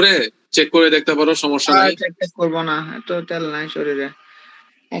কাজ করে চেক করে দেখতে পারো, সমস্যা নাই। চেক টেক করবো না, এত তেল নাই শরীরে।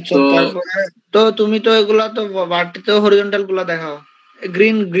 আচ্ছা তো তারপরে, তো তুমি তো এগুলা তো বাড়তিতে হরিজন্টাল গুলা দেখাও।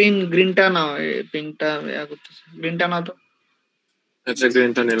 গ্রিনটা নাও, পিঙ্কটা ইয়া করতেছে, গ্রিনটা নাও তো। আচ্ছা,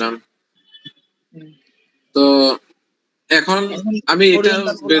 গ্রিনটা নিলাম। হুম। তো এখন এখন আমি এটা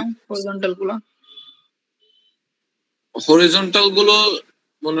হরিজন্টাল গুলা হরিজন্টাল গুলো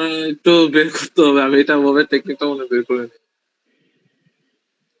মনে হয় একটু বের করতে হবে, আমি এটা ভাবে টেকনিকটা মনে হয় বের করে নিই।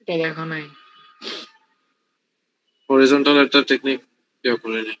 এটা দেখো নাই? হরিজন্টাল একটা টেকনিক ইয়ে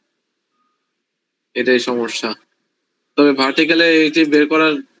করে নিই, এটাই সমস্যা। তবে ভার্টিক্যালে এটি বের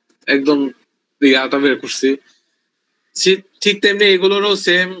করার একদম ইয়াটা বের করছি। ঠিক তেমনি এগুলোরও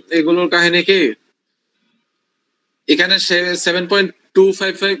সেম, এগুলোর কাহিনী কি, এখানে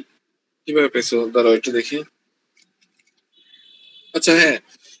 7.255 কিভাবে পেয়েছো, দাঁড়াও একটু দেখি। আচ্ছা হ্যাঁ,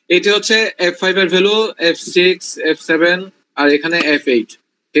 এটি হচ্ছে F5 এর ভ্যালু, F6, F7 আর এখানে F8,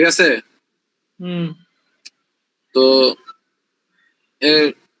 ঠিক আছে। হুম। তো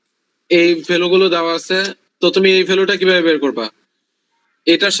এই ভ্যালু গুলো দেওয়া আছে। তো তুমি এই ভ্যালুটা কিভাবে বের করবা,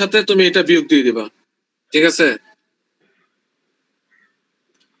 এটার সাথে তুমি এটা বিয়োগ দিয়ে দিবা, ঠিক আছে।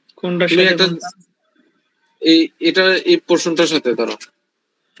 কোনটার তুমি সাথে একটা কোনটা? এই এটা এই পোর্শনটার সাথে ধরো।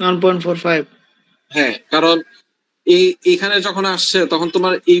 1.45। হ্যাঁ, কারণ এখানে যখন আসছে তখন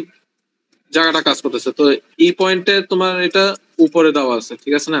তোমার এই জায়গাটা কাজ করতেছে, তো এই পয়েন্টে তোমার এটা উপরে দেওয়া আছে,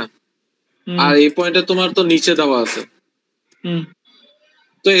 ঠিক আছে না। হুম আর এই পয়েন্টে তোমার তো নিচে দেওয়া আছে। হুম।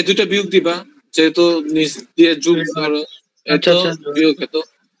 তো এই দুইটা বিয়োগ দিবা, যেহেতু নিচ দিয়ে যোগ ধরো, এত আচ্ছা আচ্ছা। বিয়োগ এত,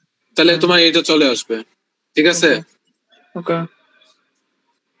 তাহলে হ্যাঁ, তোমার এটা চলে আসবে, ঠিক আছে। ওকে ওকে।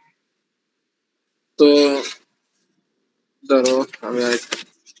 তো ধরো আমি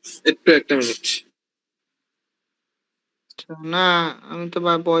একটু একটা মিনিট। না, আমি তো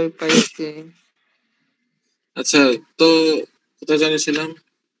ভয় পাইছি। আচ্ছা, তো কোথায় জানিয়েছিলাম,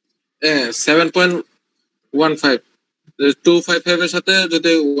 7.15, 255 এর সাথে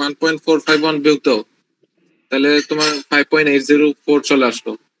যদি 1.451 বিয়োগ দাও, তাহলে তোমার 5.804 চলে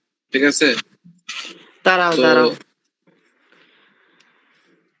আসলো, ঠিক আছে। দাঁড়াও তো দাঁড়াও,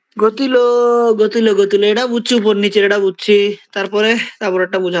 গতিলো গতিলো এটা বুঝছি, উপর নিচের এটা বুঝছি। তারপরে তারপর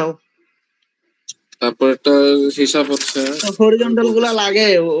একটা বুঝাও। তারপর একটা হিসাব হচ্ছে, তো আমি হরিজন্টাল গুলা বলতেছি। লাগে,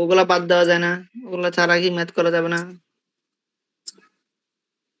 ওগুলা বাদ দেওয়া যায় না? ওগুলা ছাড়া কি ম্যাথ করা যাবে না?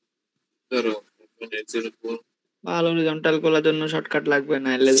 ধরো 1.804, ভালো, হরিজন্টাল গুলার জন্য শর্টকাট লাগবে, না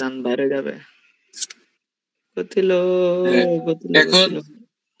এলে জান বাইরে যাবে। গতিলো হ্যাঁ, গতিলো এখন গতিলো।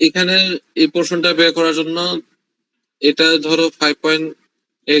 এখানে এই পোর্শনটা বের করার জন্য এটা ধরো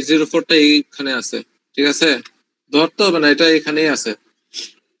 5.804টা এইখানে আছে, ঠিক আছে। ধরতে হবে না, এটা এখানেই আছে।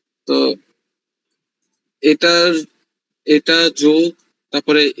 তো এটার এটা যোগ,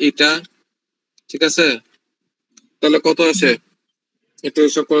 তারপরে এটা, ঠিক আছে। তাহলে কত আসে, এটা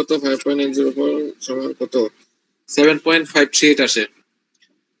হিসাব করো তো, 5.804 সমান কত, 7.538 আসে।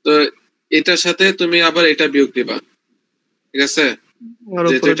 তো এটার সাথে তুমি আবার এটা বিয়োগ দিবা, ঠিক আছে, আর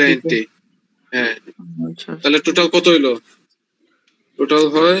যেহেতু উপরের এটা দিকে। এন্টি। হ্যাঁ, আচ্ছা তাহলে আচ্ছা। টোটাল কত হইলো, টোটাল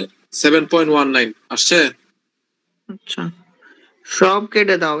হয় 7.19 আসছে। আচ্ছা, সব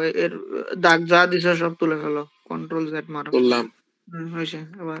কেটে দাও, এর দাগ যা দিছো সব তুলে ফেলো, কন্ট্রোল জেড মারো। করলাম। হয়েছে,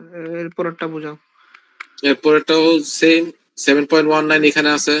 এবার এর পরেরটা বুঝাও। এরপরেটাও সেম, 7.19 এখানে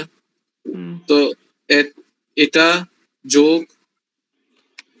আছে। হুম। তো এটা যোগ,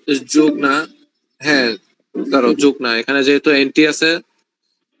 যোগ না, হ্যাঁ দাঁড়াও, যোগ না, এখানে যেহেতু এন্টি আছে,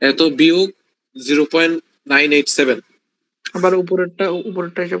 এত বিয়োগ 0.987, আবার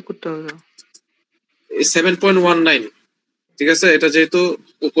উপরেরটা হিসাব করতে হবে। 7.19, ঠিক আছে। এটা যেহেতু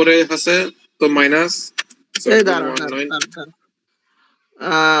উপরে আছে, তো মাইনাস এই সেভেন পয়েন্ট দাঁড়া ওয়ান দাঁড়া নাইন দাঁড়া দাঁড়া,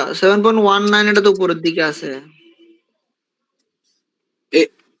 7.19, এটা তো উপরের দিকে আছে।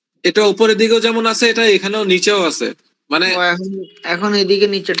 এটা উপরের দিকেও যেমন আছে, এটা এখানেও নিচেও আছে, মানে। ও, এখন এখন এদিকে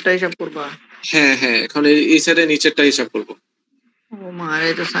নিচেরটা হিসাব করবা? হ্যাঁ হ্যাঁ, এখন এই সাইডে নিচেরটা হিসাব করবো। ও মারে,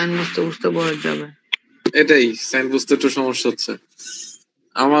 তো সাইন বুঝতে বুঝতে বয়স যাবে। এটাই সাইন বুঝতে একটু সমস্যা হচ্ছে,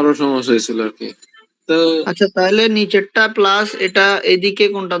 আমারও সমস্যা হয়েছিল আর কি। তো আচ্ছা, তাহলে নিচেরটা প্লাস এটা, এদিকে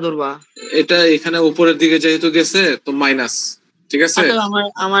কোনটা ধরবা? এটা এখানে উপরের দিকে যেহেতু গেছে, তো মাইনাস, ঠিক আছে। আচ্ছা, আমার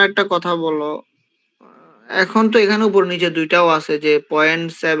আমার একটা কথা বলো। এখন তো এখানে উপর নিচে দুইটাও আছে যে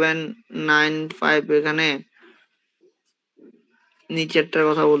 0.795 এখানে নিচেরটার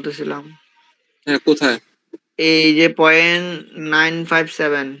কথা বলতেছিলাম। হ্যাঁ, কোথায়? এই যে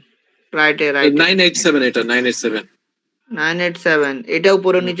 0.957 রাইটে রাইটে 987, এটা 987। 987 এটা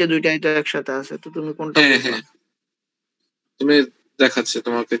উপরে নিচে দুইটাই তো একসাথে আছে, তো তুমি কোনটা হ্যাঁ বলবা? হ্যাঁ, তুমি দেখাচ্ছে,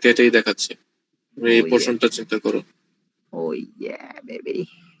 তোমাকে কেটেই দেখাচ্ছে, তুমি ও এই ইয়া, পোর্শনটা চিন্তা করো। ও ইয়া বেবি।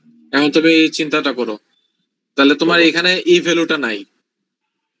 এখন তুমি এই চিন্তাটা করো, তাহলে তোমার এখানে ই ভ্যালুটা নাই,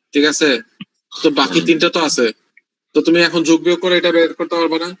 ঠিক আছে? তো বাকি তিনটা তো আছে, তো তুমি এখন যোগ বিয়োগ করে এটা বের করতে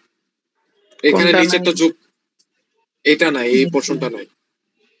পারবে না। এখানে কোনটা নাই? নিচেরটা যোগ, এটা নাই, এই পোর্শনটা নাই।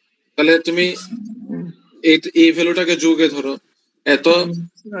 তাহলে তুমি এই ভ্যালুটাকে যোগে ধরো, এত,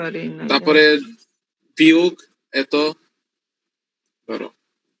 সরি না, তারপরে বিয়োগ এত ধরো,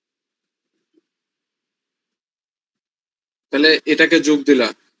 তাহলে এটাকে যোগ দিলা,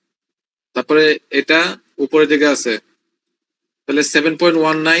 তারপরে এটা উপরের দিকে আছে, তাহলে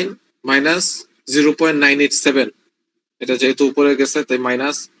 7.19 মাইনাস 0.987, এটা যেহেতু উপরে গেছে তাই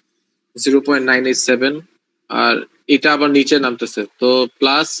মাইনাস 0.987, আর এটা আবার নিচে নামতেছে তো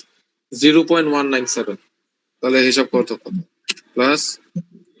প্লাস 0.197। তাহলে হিসাব করতে কত, প্লাস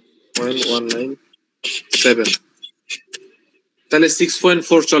 0.197, তাহলে 6.4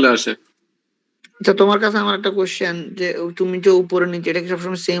 চলে আসে। আচ্ছা তোমার কাছে আমার একটা কোশ্চেন, যে তুমি যে উপরে নিচে এটা কি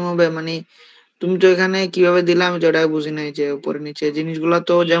সবসময় সেম হবে? মানে তুমি তো এখানে কিভাবে দিলে আমি তো এটা বুঝি নাই, যে উপরে নিচে জিনিসগুলো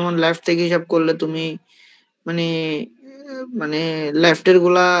তো যেমন লেফট থেকে হিসাব করলে তুমি মানে মানে লেফটের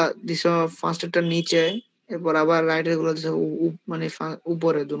গুলা দিছো ফার্স্ট এরটা নিচে, এরপর আবার রাইটের গুলা দিছো মানে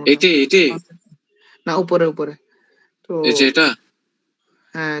উপরে দুটোটা। এটি এটি না উপরে উপরে। তো এই যে এটা,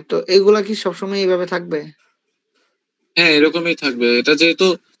 হ্যাঁ, তো এগুলা কি সবসময় এইভাবে থাকবে? হ্যাঁ এরকমই থাকবে। এটা যেহেতু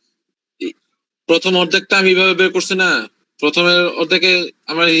প্রথম অর্ধেকটা আমি এইভাবে বের করছি না, প্রথমের অর্ধেকে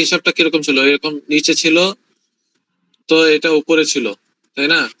আমার হিসাবটা কিরকম ছিল, এরকম নিচে ছিল, তো এটা উপরে ছিল, তাই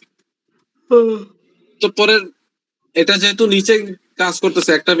না? তো পরের, এটা যেহেতু নিচে কাজ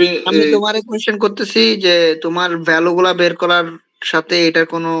করতেছে একটা আমি তোমারে কোশ্চেন করতেছি যে তোমার ভ্যালু গুলা বের করার সাথে এটার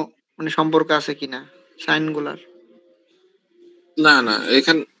কোনো মানে সম্পর্ক আছে কিনা, সাইন গুলার। না না,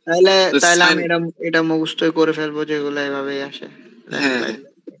 এখান তাইলে তাইলে সাইন, আমি এটা এটা মুখস্থই করে ফেলবো যেগুলো এভাবেই আসে, লেফট হ্যাঁ রাইট। হ্যাঁ,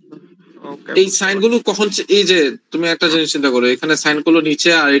 ওকে, এই বুঝতে সাইন পারছি। গুলো কখন এই যে তুমি একটা জিনিস চিন্তা করো, এখানে সাইন গুলো নিচে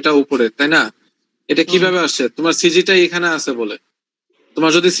আর এটা উপরে, তাই না? এটা হুম। কিভাবে আসছে, তোমার সিজিটা এখানে আছে বলে।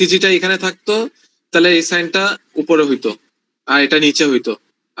 তোমার যদি সিজিটা এখানে থাকতো তাহলে এই সাইনটা উপরে হইতো, আর এটা নিচে হইতো,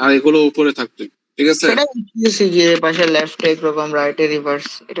 আর এগুলো উপরে থাকতো, ঠিক আছে? সেটা বুঝতেছি যে পাশে লেফট একরকম রাইটে রিভার্স,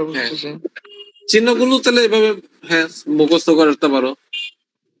 এটা হ্যাঁ, বুঝতেছি। চিহ্নগুলো তাহলে এভাবে, হ্যাঁ, মুখস্থ করতে পারো, এই আর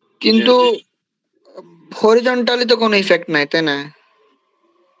কিন্তু কি। হরিজন্টালি তো কোনো ইফেক্ট নাই, তাই না?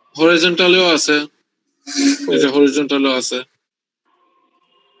 হরিজন্টালও আছে, ও, এই যে হরিজন্টালও আছে।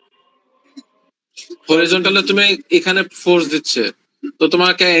 হরিজন্টালে তুমি এখানে ফোর্স দিচ্ছে, তো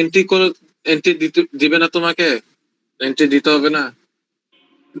তোমাকে এন্ট্রি করে, এন্ট্রি দিবে না, তোমাকে এন্ট্রি দিতে হবে না।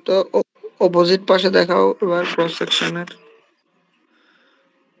 তো অপোজিট পাশে দেখাও এবার ক্রস সেকশনের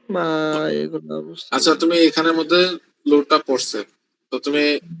বা এগুলো বুঝতে আচ্ছা, তুমি এখানের মধ্যে লোডটা পড়ছে, তো তুমি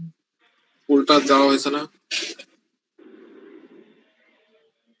উল্টা যাওয়া হয়েছে না,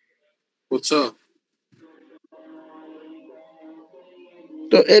 বুঝছো?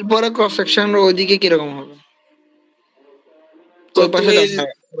 তো এরপরে ক্রস সেকশন ওইদিকে কিরকম হবে? তো ওই পাশে তুমি যাও না,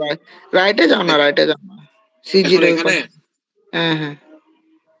 রাইটে যাও না, রাইটে যাও না, এখন সিজির ওই এখানে, পাশে। হ্যাঁ হ্যাঁ।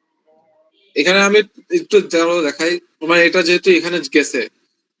 এখানে আমি একটু দেখাই, তোমার এটা যেহেতু এখানে গেছে,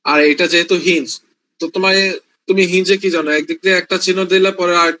 আর এটা যেহেতু হিঞ্জ, তো তোমার তুমি হিঞ্জে কি জানো, একদিক দিয়ে একটা চিহ্ন দিলে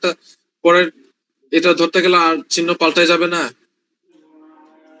পরে আরেকটা, পরে এটা ধরতে গেলে আর চিহ্ন পাল্টায় যাবে না।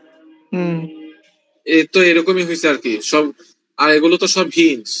 হুম। এই তো এরকমই হয়েছে আর কি সব, আর এগুলো তো সব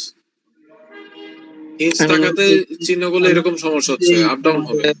হিঞ্জ, হিঞ্জ মানে থাকাতে চিহ্নগুলো আমি এরকম সমস্যা হচ্ছে, যেই আপ ডাউন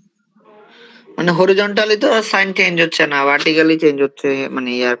হবে। তোমাকে মানে হরিজন্টালি তো সাইন চেঞ্জ হচ্ছে না, ভার্টিক্যালি চেঞ্জ হচ্ছে, মানে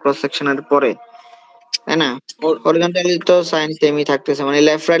ইয়ার ক্রস সেকশনের পরে, তাই না? ওর- হরিজন্টালি তো সাইন সেমই থাকতেছে, মানে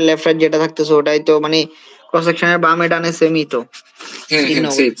লেফট রাইট যেটা থাকতেছে ওটাই তো মানে ক্রস সেকশনের বামে ডানে সেমই তো হ্যাঁ চিহ্ন,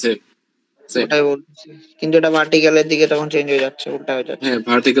 হ্যাঁ, সেম সেম সেম। ওটাই বলতেছি। কিন্তু এটা ভার্টিক্যালের দিকে তখন চেঞ্জ হয়ে যাচ্ছে, উল্টা হয়ে যাচ্ছে। হ্যাঁ,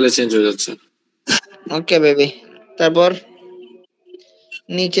 ভার্টিক্যালে চেঞ্জ হয়ে যাচ্ছে। ওকে বেবি, তারপর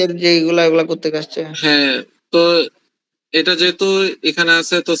নিচের যেগুলা এগুলা করতে আসছে। হ্যাঁ, তো এটা যেহেতু এখানে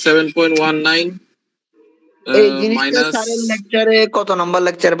আছে, তো 7.19 এই জিনিসটা মাইনাস, স্যারের লেকচারে কত নাম্বার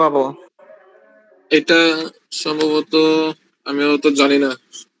লেকচারে পাবো? এটা সম্ভবত, আমিও তো জানি না,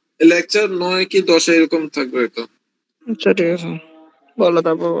 লেকচার 9 কি 10 এরকম থাকবে তো। আচ্ছা ঠিক আছে, বলো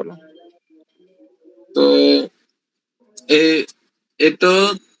তারপর বলো। তো এ- এটো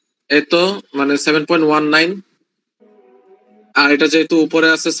এতো মানে 7.19, আর এটা যেহেতু উপরে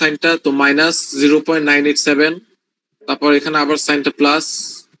আছে সাইনটা, তো -0.987, তারপর এখানে আবার সাইনটা প্লাস,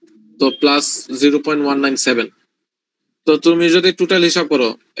 তো +0.197। তো তুমি যদি টোটাল হিসাব করো,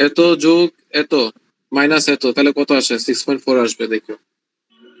 এত যোগ এত মাইনাস এত, তাহলে কত আসে? 6.4 আসবে, দেখো।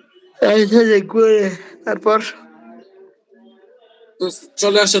 তারপর তো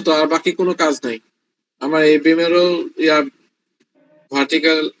চলে আসে, তো আর বাকি কোনো কাজ নাই। আমার এই বিমেরও ইয়া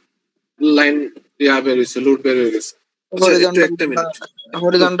ভার্টিক্যাল লাইন ইয়া বের হয়েছে, লুট বের হয়ে গেছে। আচ্ছা, একটু হরিজন্টাল একটা মিনিট, একটু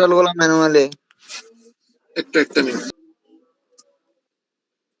হরিজন্টাল গুলা ম্যানুয়ালি। একটু একটা মিনিট।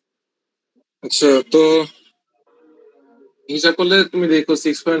 আচ্ছা, তো হিসাব করলে তুমি দেখো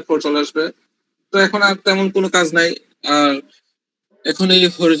 6.4 চলে আসবে। তো এখন আর তেমন কোনো কাজ নাই। আর এখন এই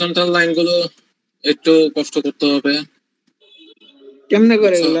হরিজন্টাল লাইন গুলো একটু কষ্ট করতে হবে, কেমনে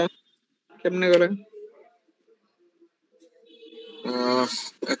করে বুঝছো? এগুলা? কেমনে করে? আহ,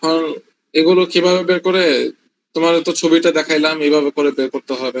 এখন এগুলো কিভাবে বের করে, তোমার তো ছবিটা দেখাইলাম, এইভাবে করে বের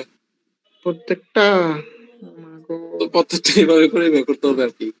করতে হবে। প্রত্যেকটা তো প্রত্যেকটা এইভাবে করে বের করতে হবে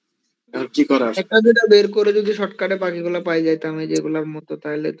আর কি। এখন কি করার? একটা যেটা বের করে যদি শর্টকাটে বাকিগুলো পাই যাইতাম এই যেগুলার মতো,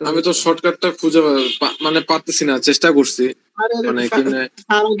 তাহলে তো আমি তো হইতো। শর্টকাটটা খুঁজে মানে পারতেছি না, চেষ্টা করছি। আরে মানে কেমনে?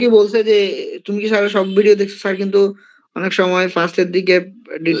 স্যারও কি বলছে যে তুমি কি স্যারের সব ভিডিও দেখছো? স্যার কিন্তু অনেক সময় ফার্স্টের দিকে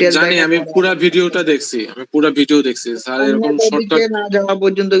ডিটেল জানি, দেখা আমি পুরা ভিডিওটা দেখছি, আমি পুরা ভিডিও দেখছি স্যার, অন্য এরকম টপিকে শর্টকাট। না যাওয়া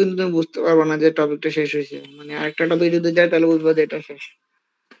পর্যন্ত কিন্তু তুমি বুঝতে পারবে না যে টপিকটা শেষ হয়েছে। মানে আরেকটা টপিক যদি যায় তাহলে বুঝবো যে এটা শেষ।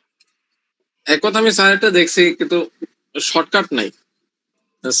 এক কথা, আমি স্যার এটা দেখছি, কিন্তু শর্টকাট নাই।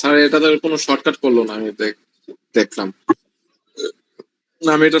 স্যার এটা তো কোনো শর্টকাট করলো না, আমি দেখলাম না।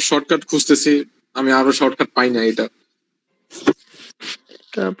 আমি এটা শর্টকাট খুঁজতেছি, আমি আরো শর্টকাট পাই না এটা,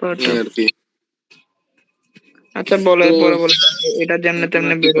 তারপর এই আর কি। আচ্ছা বলো, তো এরপরে বলো। এটা যেমনে এখন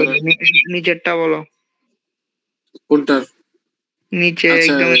তেমনে আর কি বেরোবে। করার? নিচেরটা বলো। কোনটার? নিচে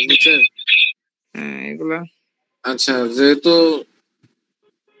আচ্ছা, একদম। নিচে। হ্যাঁ, এগুলা আচ্ছা, যেহেতু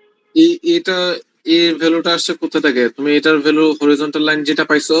এটা এই ভ্যালুটা আসছে কোথা থেকে, তুমি এটার ভ্যালু হরিজন্টাল লাইন যেটা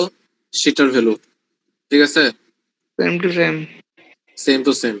পাইছো সেটার ভ্যালু, ঠিক আছে? Same to same. Same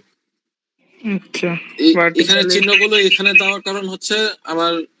to same. আচ্ছা, এখানে ভার্টিক্যালি। চিহ্নগুলো এখানে দেওয়ার কারণ হচ্ছে,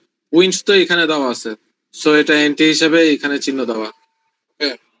 আমার উইন্স তো এখানে দেওয়া আছে, সো এটা এন্টি হিসেবে এখানে চিহ্ন দেওয়া।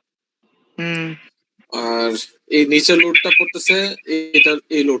 Okay? হুম। আর এই নিচের লোডটা পড়তেছে এটার,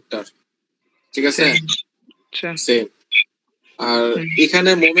 এই লোডটার, ঠিক আছে? সেম। আচ্ছা। সেম। আর হুম।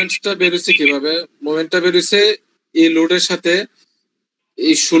 এখানে মোমেন্টটা বেরোচ্ছে কিভাবে? মোমেন্টটা বেরোচ্ছে এই লোডের সাথে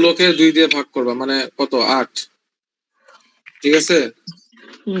এই 16কে 2 দিয়ে ভাগ করবা, মানে কত? 8, ঠিক আছে?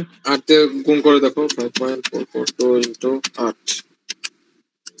 হুম। 8 দিয়ে গুণ করে দেখো, 5.442 ইন্টু 8,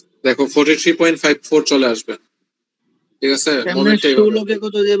 দেখো 43.54 চলে আসবে, ঠিক আছে? কেমনে মোমেন্টটা এইভাবে আর 16 কে কি।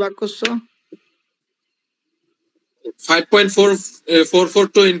 কত দিয়ে ভাগ করছো?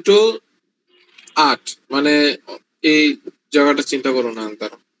 5.442 ইন্টু 8, মানে এই জায়গাটা চিন্তা করো না,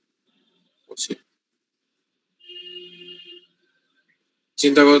 দাঁড়াও বলছি।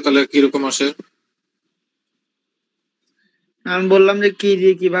 চিন্তা করো তাহলে কিরকম আসে। আমি বললাম যে কি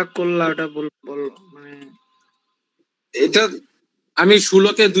দিয়ে কি ভাগ করলা, ওটা বল মানে। এটা আমি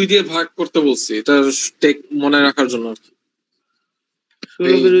 16কে 2 দিয়ে ভাগ করতে বলছি, এটা টেক মনে রাখার জন্য আর কি। 16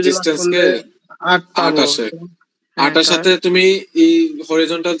 এই কে যদি ভাগ ডিস্টেন্স কে করলে 8 8 পাবো। আসে। হ্যাঁ, 8-এর তার সাথে তুমি এই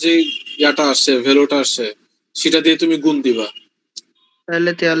হরিজন্টাল যে ইয়াটা আসছে, ভ্যালুটা আসছে, সেটা দিয়ে তুমি গুণ দিবা।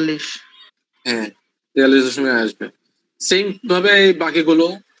 তাহলে 43। হ্যাঁ, 43 আসবে। সেম ভাবে এই বাকিগুলো,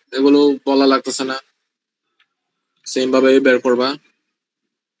 এগুলো বলা লাগতেছে না, সেম ভাবে বের করবা।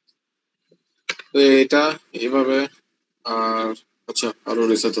 তো এটা এইভাবে। আর আচ্ছা, আরো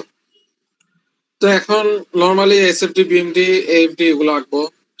রয়েছে তো। তো এখন নরমালি এসএফডি, বিএমডি, এএফডি এগুলো আঁকবো।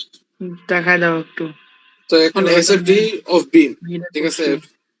 দেখাই দাও একটু। তো এখন এগুলো তো আমি এসএফডি অফ বিম, নিজে ঠিক আছে? করছি।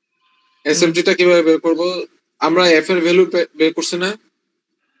 হুম। এসএফডি টা কিভাবে বের করব? আমরা এফ এর ভ্যালু বের করছি না?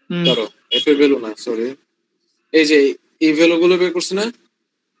 হুম। ধরো, এফ এর ভ্যালু না, সরি, এই যে এই ভ্যালু গুলো বের করছি না,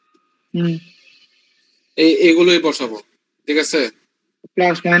 হুম। এইগুলোই বসাবো, ঠিক আছে?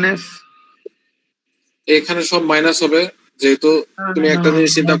 Plus minus. এখানে সব মাইনাস হবে, যেহেতু তুমি একটা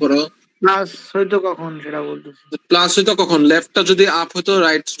জিনিস চিন্তা করো, প্লাস হয়তো কখন সেটা বলতেছি। প্লাস হইতো কখন? লেফটটা যদি আপ হইতো,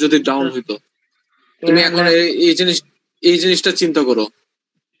 রাইট যদি ডাউন হইতো। তুমি এখন এই জিনিস, এই জিনিসটা চিন্তা করো,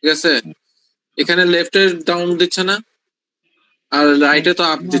 ঠিক আছে? এখানে লেফটে ডাউন দিচ্ছে না, আর রাইটে তো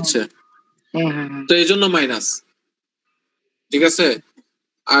আপ দিচ্ছে, হ্যাঁ, হ্যাঁ, হ্যাঁ। তো এই জন্য মাইনাস, ঠিক আছে?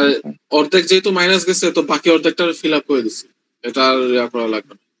 আর অর্ধেক যেহেতু মাইনাস গেছে, তো বাকি অর্ধেকটা ফিল আপ করে দিছি, এটা আর ইয়া করা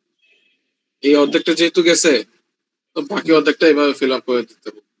লাগবে না। এই অর্ধেকটা যেহেতু গেছে, তো বাকি অর্ধেকটা এভাবে ফিল আপ করে দিতে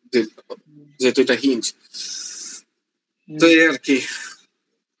হবে, যেহেতু এটা হিঞ্জ। তো এই আর কি।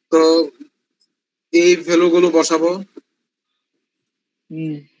 তো এই ভ্যালু গুলো বসাবো,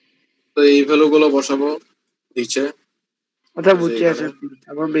 হুম। তো এই ভ্যালু গুলো বসাবো নিচে। আচ্ছা এই যে বুঝছি এখানে এসএফডি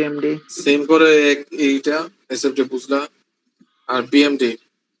তারপর বিএমডি। সেম করে এইটা এসএফডি বুঝলা। আর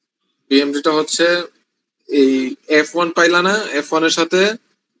বিএমডিটা হচ্ছে এই F1 পাইলা না, F1 এর সাথে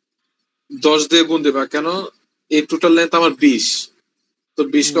 10 দিয়ে গুণ দেবা। কেন? এই টোটাল লেন্থ আমার 20, তো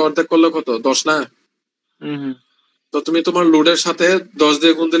 20 কে হুম অর্ধেক করলে কত? 10 না? হুম হুম তো তুমি তোমার লোডের সাথে 10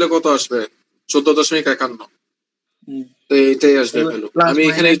 দিয়ে গুণ দিলে কত আসবে? 14.51। হুম। তো এইটাই আসবে তারপর ভ্যালু। প্লাস আমি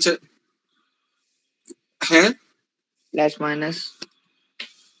এখানে মাইনাস, ইচ্ছা, হ্যাঁ প্লাস মাইনাস।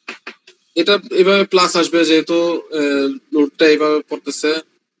 এটা এভাবে প্লাস আসবে যেহেতু লোডটা এইভাবে পড়তেছে,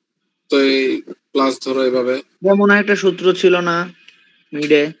 তো এই প্লাস ধরো এভাবে। যেমন একটা সূত্র ছিল না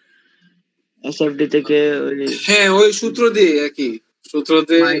মিডে এসএফডি থেকে ওই হ্যাঁ ওই সূত্র দিয়ে একই সূত্র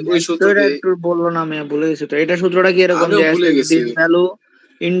দিয়ে, ওই মাইনাস, তো সূত্র এটা দিয়ে একটু বললো না, আমি ভুলে গেছি। তো এটা সূত্রটা কি এরকম আমিও যে ভুলে এসএফডি গেছি। ভ্যালু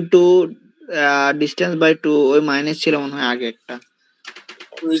ইনটু ডিসটেন্স বাই 2, ওই মাইনাস ছিল মনে হয় আগে একটা।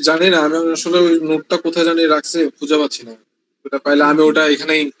 আমি জানি না, আমি আসলে ওই নোটটা কোথায় জানি রাখছে, খুঁজে পাচ্ছি না। ওটা পাইলে আমি ওটা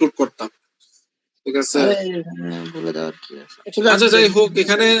এখানে ইনক্লুড করতাম। ঠিক আছে। আরে এখানে বলে দেওয়ার কি আছে, আচ্ছা যাক আচ্ছা যাই দেখি। হোক,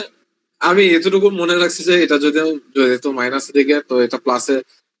 এখানে আমি এতটুকু মনে রাখছি যে এটা যদি যেহেতু মাইনাস দিকে, তো এটা প্লাসে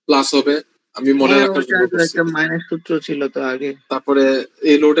প্লাস হবে, আমি মনে হ্যাঁ রাখার ওইটা জন্য তো করছি। একটা মাইনাস সূত্র ছিল তো আগে। তারপরে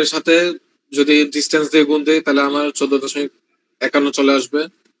এই লোডের সাথে যদি ডিস্টেন্স দিয়ে গুণ দেই তাহলে আমার 14.51 চলে আসবে।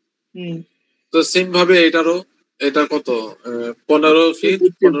 হুম। তো সেম ভাবে এটারও, এটা কত? 15 ফিট,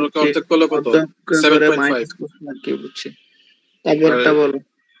 বুঝছি 15 কে বুঝছি, অর্ধেক করলে কত? অর্ধেক সেভেন করে পয়েন্ট ফাইভ মাইনাস করছি আর কি, বুঝছি। আর তারপরটা বলো।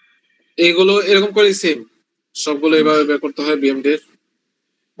 এইগুলো এরকম করে সেম সবগুলো এইভাবে বের করতে হয় বিএমডির।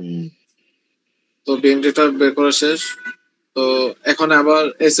 হুম। তো বিএমডিটা বের করা শেষ। তো এখন আবার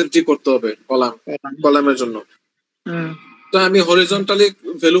এসএফজি করতে হবে কলামের জন্য। হুম তো আমি হরিজন্টালি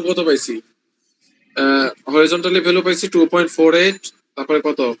ভ্যালু কত পাইছি? হরিজন্টালি ভ্যালু পাইছি 2.48, তারপরে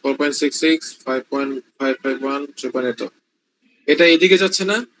কত 4.66, 5.551, 3.8। এটা এদিকে যাচ্ছে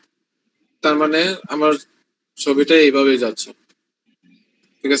না, তার মানে আমার ছবিটা এইভাবেই যাচ্ছে।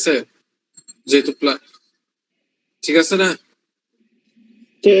 ঠিক আছে, যেহেতু ঠিক আছে না?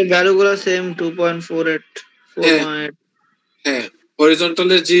 তো ভ্যালু গুলো সেম, 2.48, হ্যাঁ 4.8। হ্যাঁ,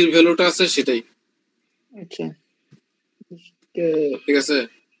 হরিজন্টালের যে ভ্যালুটা আছে সেটাই। আচ্ছা, তো ঠিক আছে,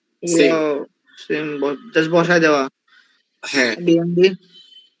 এগুলো সেম। সেম, জাস্ট বসায় দেওয়া। হ্যাঁ, ডিএমডি।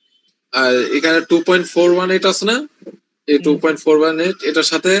 আর এখানে 2.418 আছে না, এই হুম। 2.418 এটার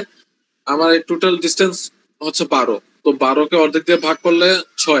সাথে আমার এই টোটাল ডিস্টেন্স হচ্ছে 12। তো 12 কে অর্ধেক দিয়ে ভাগ করলে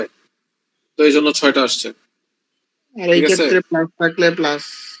 6, তো এই জন্য 6টা আসছে। আর এই ঠিক আছে। ক্ষেত্রে প্লাস থাকলে প্লাস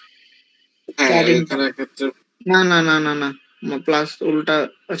হ্যাঁ স্টার্টিংটা। এখানে ক্ষেত্রে না না না না না, প্লাস উল্টা।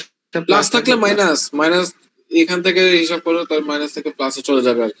 আচ্ছা প্লাস প্লাস থাকলে থাকলে প্লাস। মাইনাস মাইনাস, এখান থেকে হিসাব করো তার মাইনাস থেকে প্লাসে চলে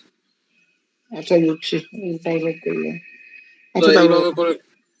যাবে আর কি। আচ্ছা বুঝছি, উল্টা হিসাব করলে। তো আচ্ছা তারপর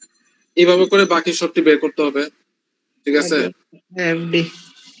এইভাবে করে বাকি সবটি বের করতে হবে। ঠিক আছে, এফডি।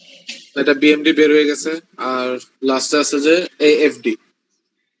 এটা বিএমডি বের হয়ে গেছে। আর লাস্টে আছে যে এএফডি।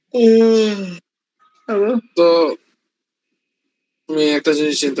 তো তুমি একটা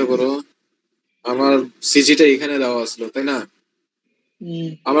জিনিস চিন্তা করো, আমার সিজিটা এখানে দেওয়া আসলো তাই না?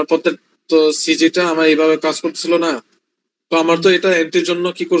 আমার প্রত্যেক, তো সিজিটা আমার এইভাবে কাজ করতেছিল না। তো আমার তো এটা এন্ট্রির জন্য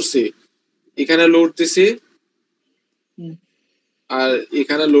কি করছি, এখানে লোড দিছি আর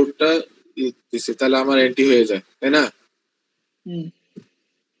এখানে লোডটা দিছি, তাহলে আমার এন্ট্রি হয়ে যায় তাই না?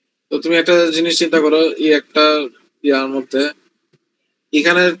 তো তুমি একটা জিনিস চিন্তা করো, একটা ইয়ার মধ্যে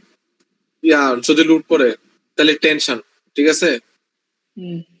এখানে যদি লুট পড়ে তাহলে টেনশন। ঠিক আছে।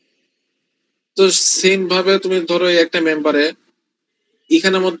 তো সেম ভাবে তুমি ধরো এই একটা মেম্বারে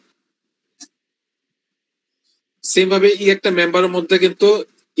এখানে সেম ভাবে একটা মেম্বারের মধ্যে কিন্তু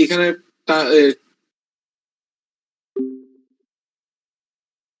এখানে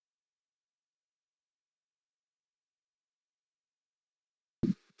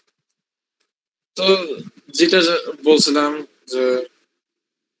তো যেটা বলছিলাম যে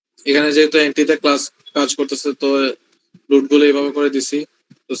এখানে যেহেতু এন্ট্রিতে ক্লাস কাজ করতেছে, তো লুট গুলো এইভাবে করে দিছি।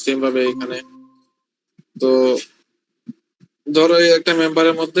 তো সেম ভাবে এখানে, তো ধরো এই একটা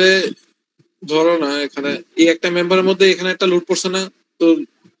মেম্বারের মধ্যে, ধরো না এখানে এই একটা মেম্বারের মধ্যে এখানে একটা লুট পড়ছে না, তো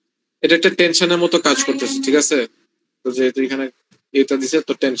এটা একটা টেনশনের মতো কাজ করতেছে। ঠিক আছে, তো যেহেতু এখানে এটা দিছে,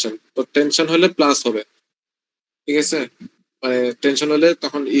 তো টেনশন হলে প্লাস হবে। ঠিক আছে, মানে টেনশন হলে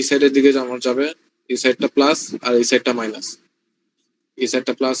তখন এই সাইডের দিকে আমার যাবে, এই সাইডটা প্লাস আর এই সাইডটা মাইনাস, এই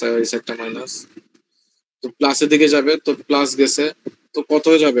সাইডটা প্লাস আর এই সাইডটা মাইনাস। তো প্লাসের দিকে যাবে, তো প্লাস গেছে, তো কত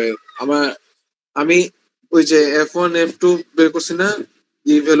হয়ে যাবে আমার, আমি ওই যে F1 F2 বের করছি না,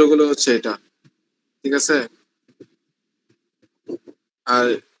 এই ভ্যালু গুলো হচ্ছে এটা। ঠিক আছে, আর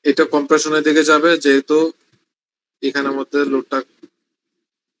এটা কম্প্রেশনের দিকে যাবে যেহেতু এখানের মধ্যে লোডটা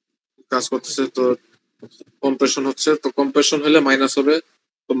কাজ করতেছে, তো কম্প্রেশন হচ্ছে, তো কম্প্রেশন হলে মাইনাস হবে,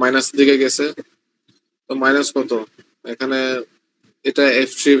 তো মাইনাস দিকে গেছে। তো মাইনাস কত এখানে এটা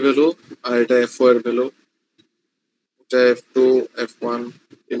F3 ভ্যালু আর এটা F4 এর ভ্যালু, এটা F2 F1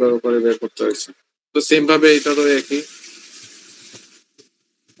 এবার উপরে বের করতে হয়েছে। তো সেম ভাবে এটারও একই।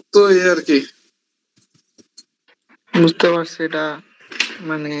 তো এই আর কি। বুঝতে পারছি, এটা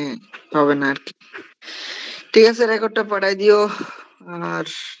মানে হবে না আর কি। ঠিক আছে, রেকর্ডটা পাঠাই দিও, আর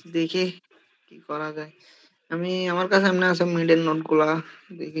দেখি কি করা যায়। আমি আমার কাছে এমনি আছে মিডের নোট গুলা,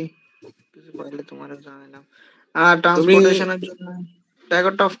 দেখি কিছু পাইলে তোমার জানাইলাম। আর তুমি ট্রান্সপোর্টেশনের জন্য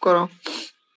রেকর্ডটা অফ করো।